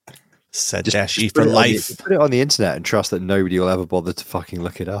 Dash E for life. Put it on the internet and trust that nobody will ever bother to fucking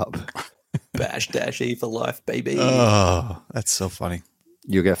look it up. Bash Dash E for life, baby. Oh, that's so funny.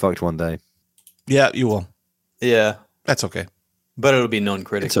 You'll get fucked one day. Yeah, you will. Yeah. That's okay. But it'll be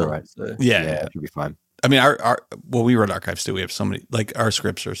non-critical. It's all right. So. Yeah, it'll be fine. I mean, we run archives too. We have so many, like our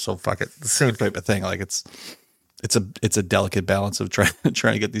scripts are so fucking the same type of thing. Like it's a delicate balance of trying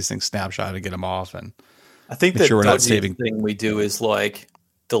to get these things snapshot and get them off, and I think make the sure we're not saving thing we do is like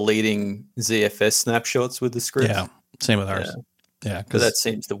deleting ZFS snapshots with the script. Yeah, same with ours. Yeah, because that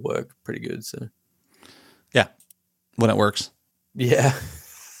seems to work pretty good. So yeah, when it works. Yeah,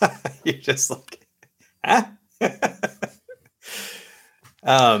 you're just like, huh?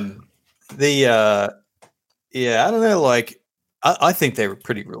 Yeah, I don't know. Like, I think they were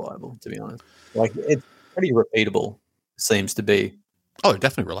pretty reliable, to be honest. Like, it's pretty repeatable. Seems to be. Oh, they're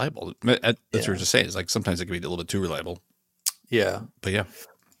definitely reliable. That's what you're just saying. Is like sometimes it can be a little bit too reliable. Yeah, but yeah.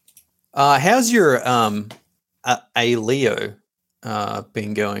 How's your Aleo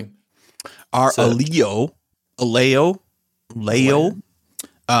been going? Our Aleo.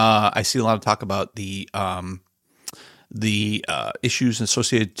 I see a lot of talk about the issues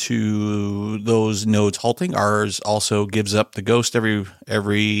associated to those nodes halting. Ours also gives up the ghost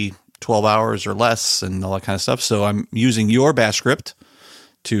every 12 hours or less and all that kind of stuff. So I'm using your bash script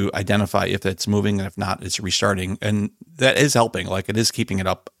to identify if it's moving, and if not, it's restarting. And that is helping. Like, it is keeping it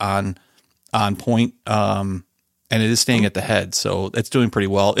up on point. And it is staying at the head. So it's doing pretty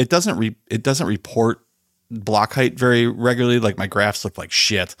well. It doesn't report block height very regularly. Like, my graphs look like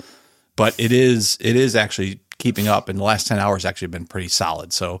shit, but it is actually keeping up, and the last 10 hours actually been pretty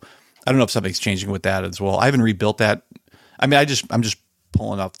solid. So I don't know if something's changing with that as well. I haven't rebuilt that. I mean, I'm just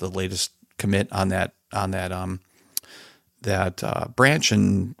pulling off the latest commit on that branch,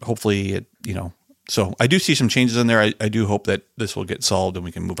 and hopefully it, so I do see some changes in there. I do hope that this will get solved and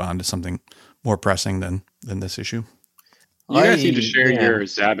we can move on to something more pressing than this issue. You guys need to share your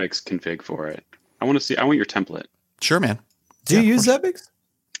Zabbix config for it. I want your template. Sure, man. Do you use Zabbix?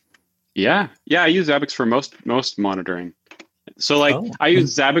 Yeah, I use Zabbix for most monitoring. So I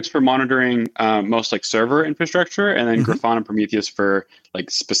use Zabbix for monitoring most like server infrastructure, and then Grafana and Prometheus for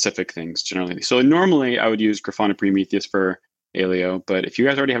like specific things generally. So normally I would use Grafana and Prometheus for Aleo, but if you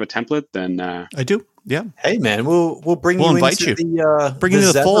guys already have a template, then I do. Yeah. Hey man, we'll bring you invite into you. Bring you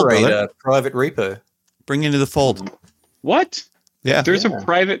into the fold, brother. Private repo. Bring you into the fold. What? Yeah. There's a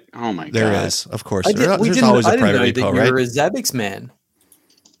private. Oh my god. There is, of course. There's always a private repo, right? You're a Zabbix man.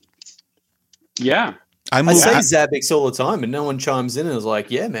 Yeah. I say Zabbix all the time, and no one chimes in and is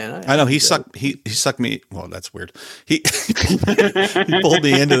like, "Yeah, man." I know he sucked me. Well, that's weird. He pulled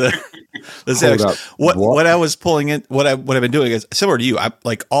me into the Zabbix. What I was pulling in, what I've been doing is similar to you. I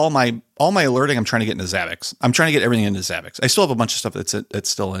like all my alerting. I'm trying to get into Zabbix. I'm trying to get everything into Zabbix. I still have a bunch of stuff that's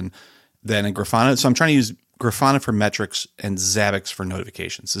still in Grafana. So I'm trying to use Grafana for metrics and Zabbix for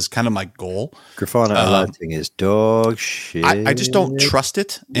notifications. This is kind of my goal. Grafana alerting is dog shit. I just don't trust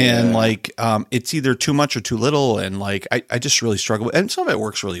it. And it's either too much or too little. And like, I just really struggle with, and some of it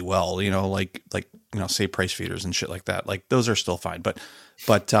works really well, like say price feeders and shit like that. Like those are still fine. But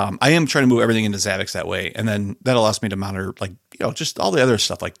I am trying to move everything into Zabbix that way. And then that allows me to monitor just all the other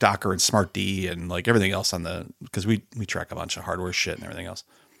stuff like Docker and SmartD and like everything else because we track a bunch of hardware shit and everything else.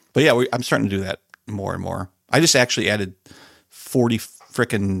 But yeah, I'm starting to do that more and more. I just actually added 40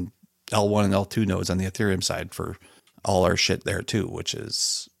 frickin' L1 and L2 nodes on the Ethereum side for all our shit there too, which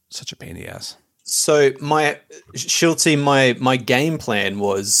is such a pain in the ass. So my game plan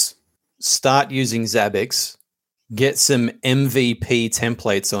was start using Zabbix, get some MVP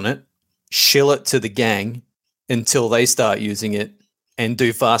templates on it, shill it to the gang until they start using it, and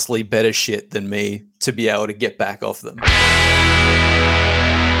do vastly better shit than me to be able to get back off them.